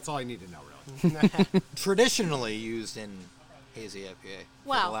 That's all I need to know, really. Traditionally used in hazy IPA for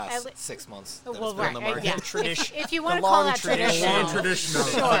Well, the last at 6 months that Well, it's been on the right, market. yeah. Tradition. If you want to The call long that tradition. traditional. Long tradition of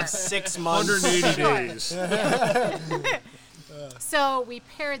Sure. 6 months. 180 days. So we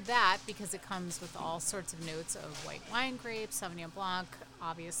paired that because it comes with all sorts of notes of white wine grapes, Sauvignon Blanc,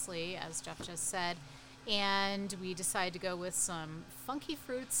 obviously, as Jeff just said. And we decided to go with some Funky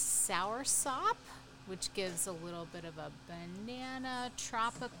Fruits sour sop, which gives a little bit of a banana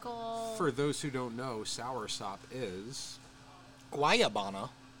tropical. For those who don't know, soursop is Guayabana,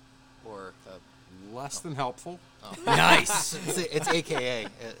 or less than helpful. Nice. it's AKA.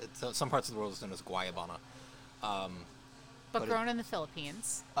 Some parts of the world is known as Guayabana. but grown in the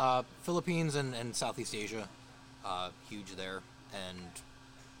Philippines. Philippines and Southeast Asia, huge there, and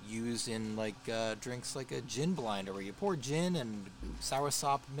used in like drinks like a gin blinder, where you pour gin and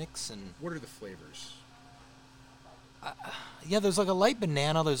soursop mix. And What are the flavors? yeah, there's like a light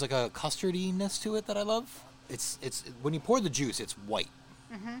banana. There's like a custardiness to it that I love. It's when you pour the juice, it's white,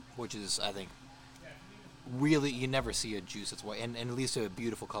 which is, I think, really, you never see a juice that's white, and at least a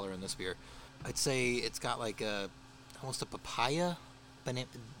beautiful color in this beer. I'd say it's got like almost a papaya,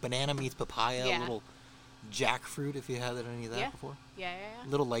 banana meets papaya, Yeah. a little jackfruit, if you had any of that Yeah. before. Yeah.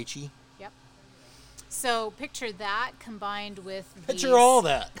 Little lychee. Yep. So picture that combined with Picture these all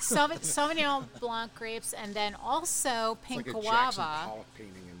that. Sauvignon Blanc grapes, and then also pink It's like a Jackson guava. Pollock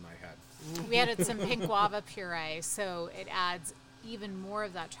painting in my head. We added some pink guava puree, so it adds even more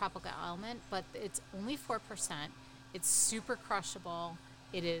of that tropical element, but it's only 4%. It's super crushable.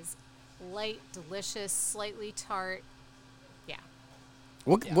 It is light, delicious, slightly tart. Yeah.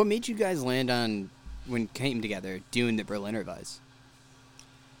 What made you guys land on, when it came together, doing the Berliner Weiss?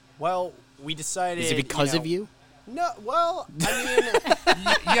 Well, we decided. Is it because of you? No. Well, I mean,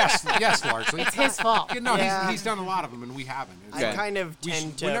 yes, largely. It's his fault. No, Yeah. he's done a lot of them, and we haven't. It's- I kind of we tend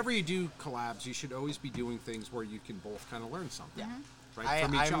should- to. Whenever you do collabs, you should always be doing things where you can both kind of learn something, right,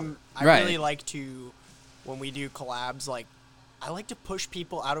 from each other. I Right. really like to, when we do collabs, like, I like to push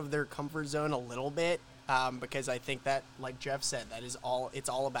people out of their comfort zone a little bit, because I think that, like Jeff said, it's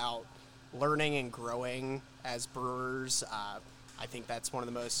all about learning and growing as brewers. I think that's one of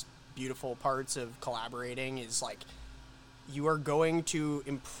the most beautiful parts of collaborating is, like, you are going to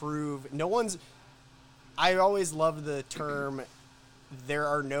improve. I always love the term, there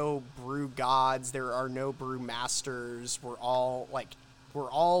are no brew gods, there are no brew masters. We're all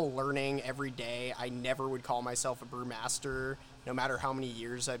learning every day. I never would call myself a brew master, no matter how many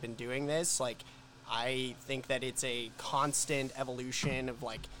years I've been doing this. Like, I think that it's a constant evolution of,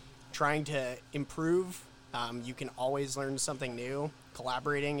 like, trying to improve. You can always learn something new.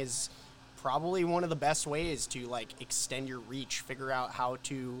 Collaborating is probably one of the best ways to, like, extend your reach, figure out how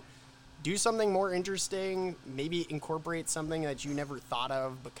to do something more interesting, maybe incorporate something that you never thought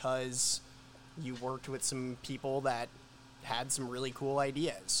of because you worked with some people that had some really cool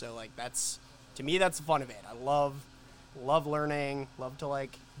ideas. So, like, to me, that's the fun of it. I love learning, love to,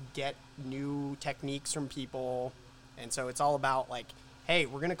 like, get new techniques from people. And so it's all about, like, hey,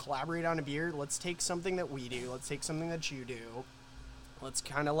 we're going to collaborate on a beer. Let's take something that we do. Let's take something that you do. Let's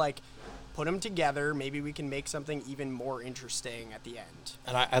kind of, like, put them together. Maybe we can make something even more interesting at the end.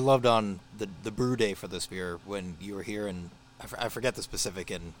 And I loved on the brew day for this beer when you were here, and I forget the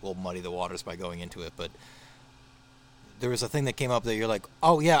specific, and we'll muddy the waters by going into it, but there was a thing that came up that you're like,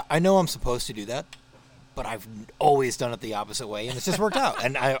 oh yeah, I know I'm supposed to do that, but I've always done it the opposite way, and it's just worked out.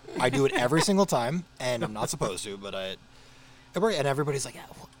 And I do it every single time, and I'm not supposed to, but it worked. And everybody's like, yeah.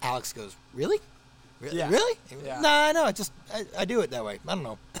 Alex goes, really? Yeah. Really? Yeah. Nah, no, I do it that way. I don't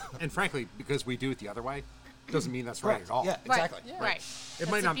know. And frankly, because we do it the other way, doesn't mean that's right at all. Yeah, exactly. Right. It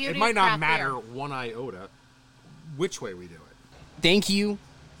That's might the not. beauty It might of not craft matter beer. one iota which way we do it. Thank you,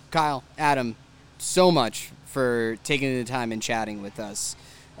 Kyle, Adam, so much for taking the time and chatting with us.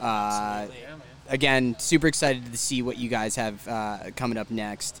 Absolutely. Yeah, man. Again, super excited to see what you guys have coming up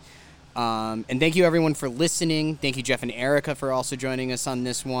next. And thank you, everyone, for listening. Thank you, Jeff and Erica, for also joining us on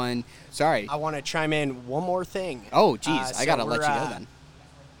this one. Sorry. I want to chime in one more thing. Oh, geez. I got to so let you we're, go then.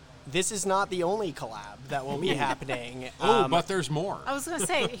 This is not the only collab that will be happening. Oh, but there's more. I was going to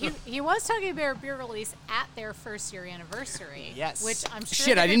say, he was talking about a beer release at their first-year anniversary. Yes. Which I'm sure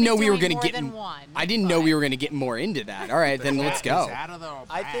Shit, they're I didn't know gonna be we were doing going to more get. than one. I didn't know but- we were going to get more into that. All right, then let's go.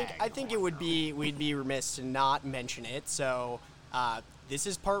 I think we'd be remiss to not mention it. So this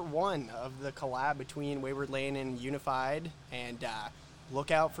is part one of the collab between Wayward Lane and Unified, and look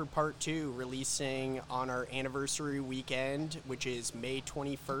out for part two releasing on our anniversary weekend, which is May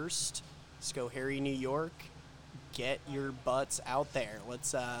 21st. Schoharie, New York. Get your butts out there.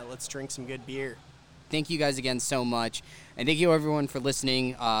 Let's drink some good beer. Thank you guys again so much. And thank you, everyone, for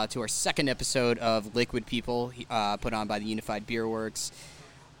listening to our second episode of Liquid People, put on by the Unified Beer Works.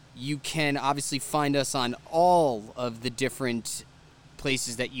 You can obviously find us on all of the different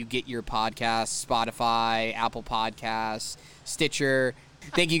places that you get your podcasts: Spotify, Apple Podcasts, Stitcher.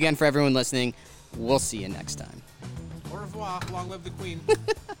 Thank you again for everyone listening. We'll see you next time. Au revoir. Long live the Queen.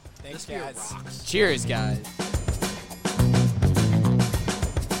 Thanks, Beer guys. rocks. Cheers, guys.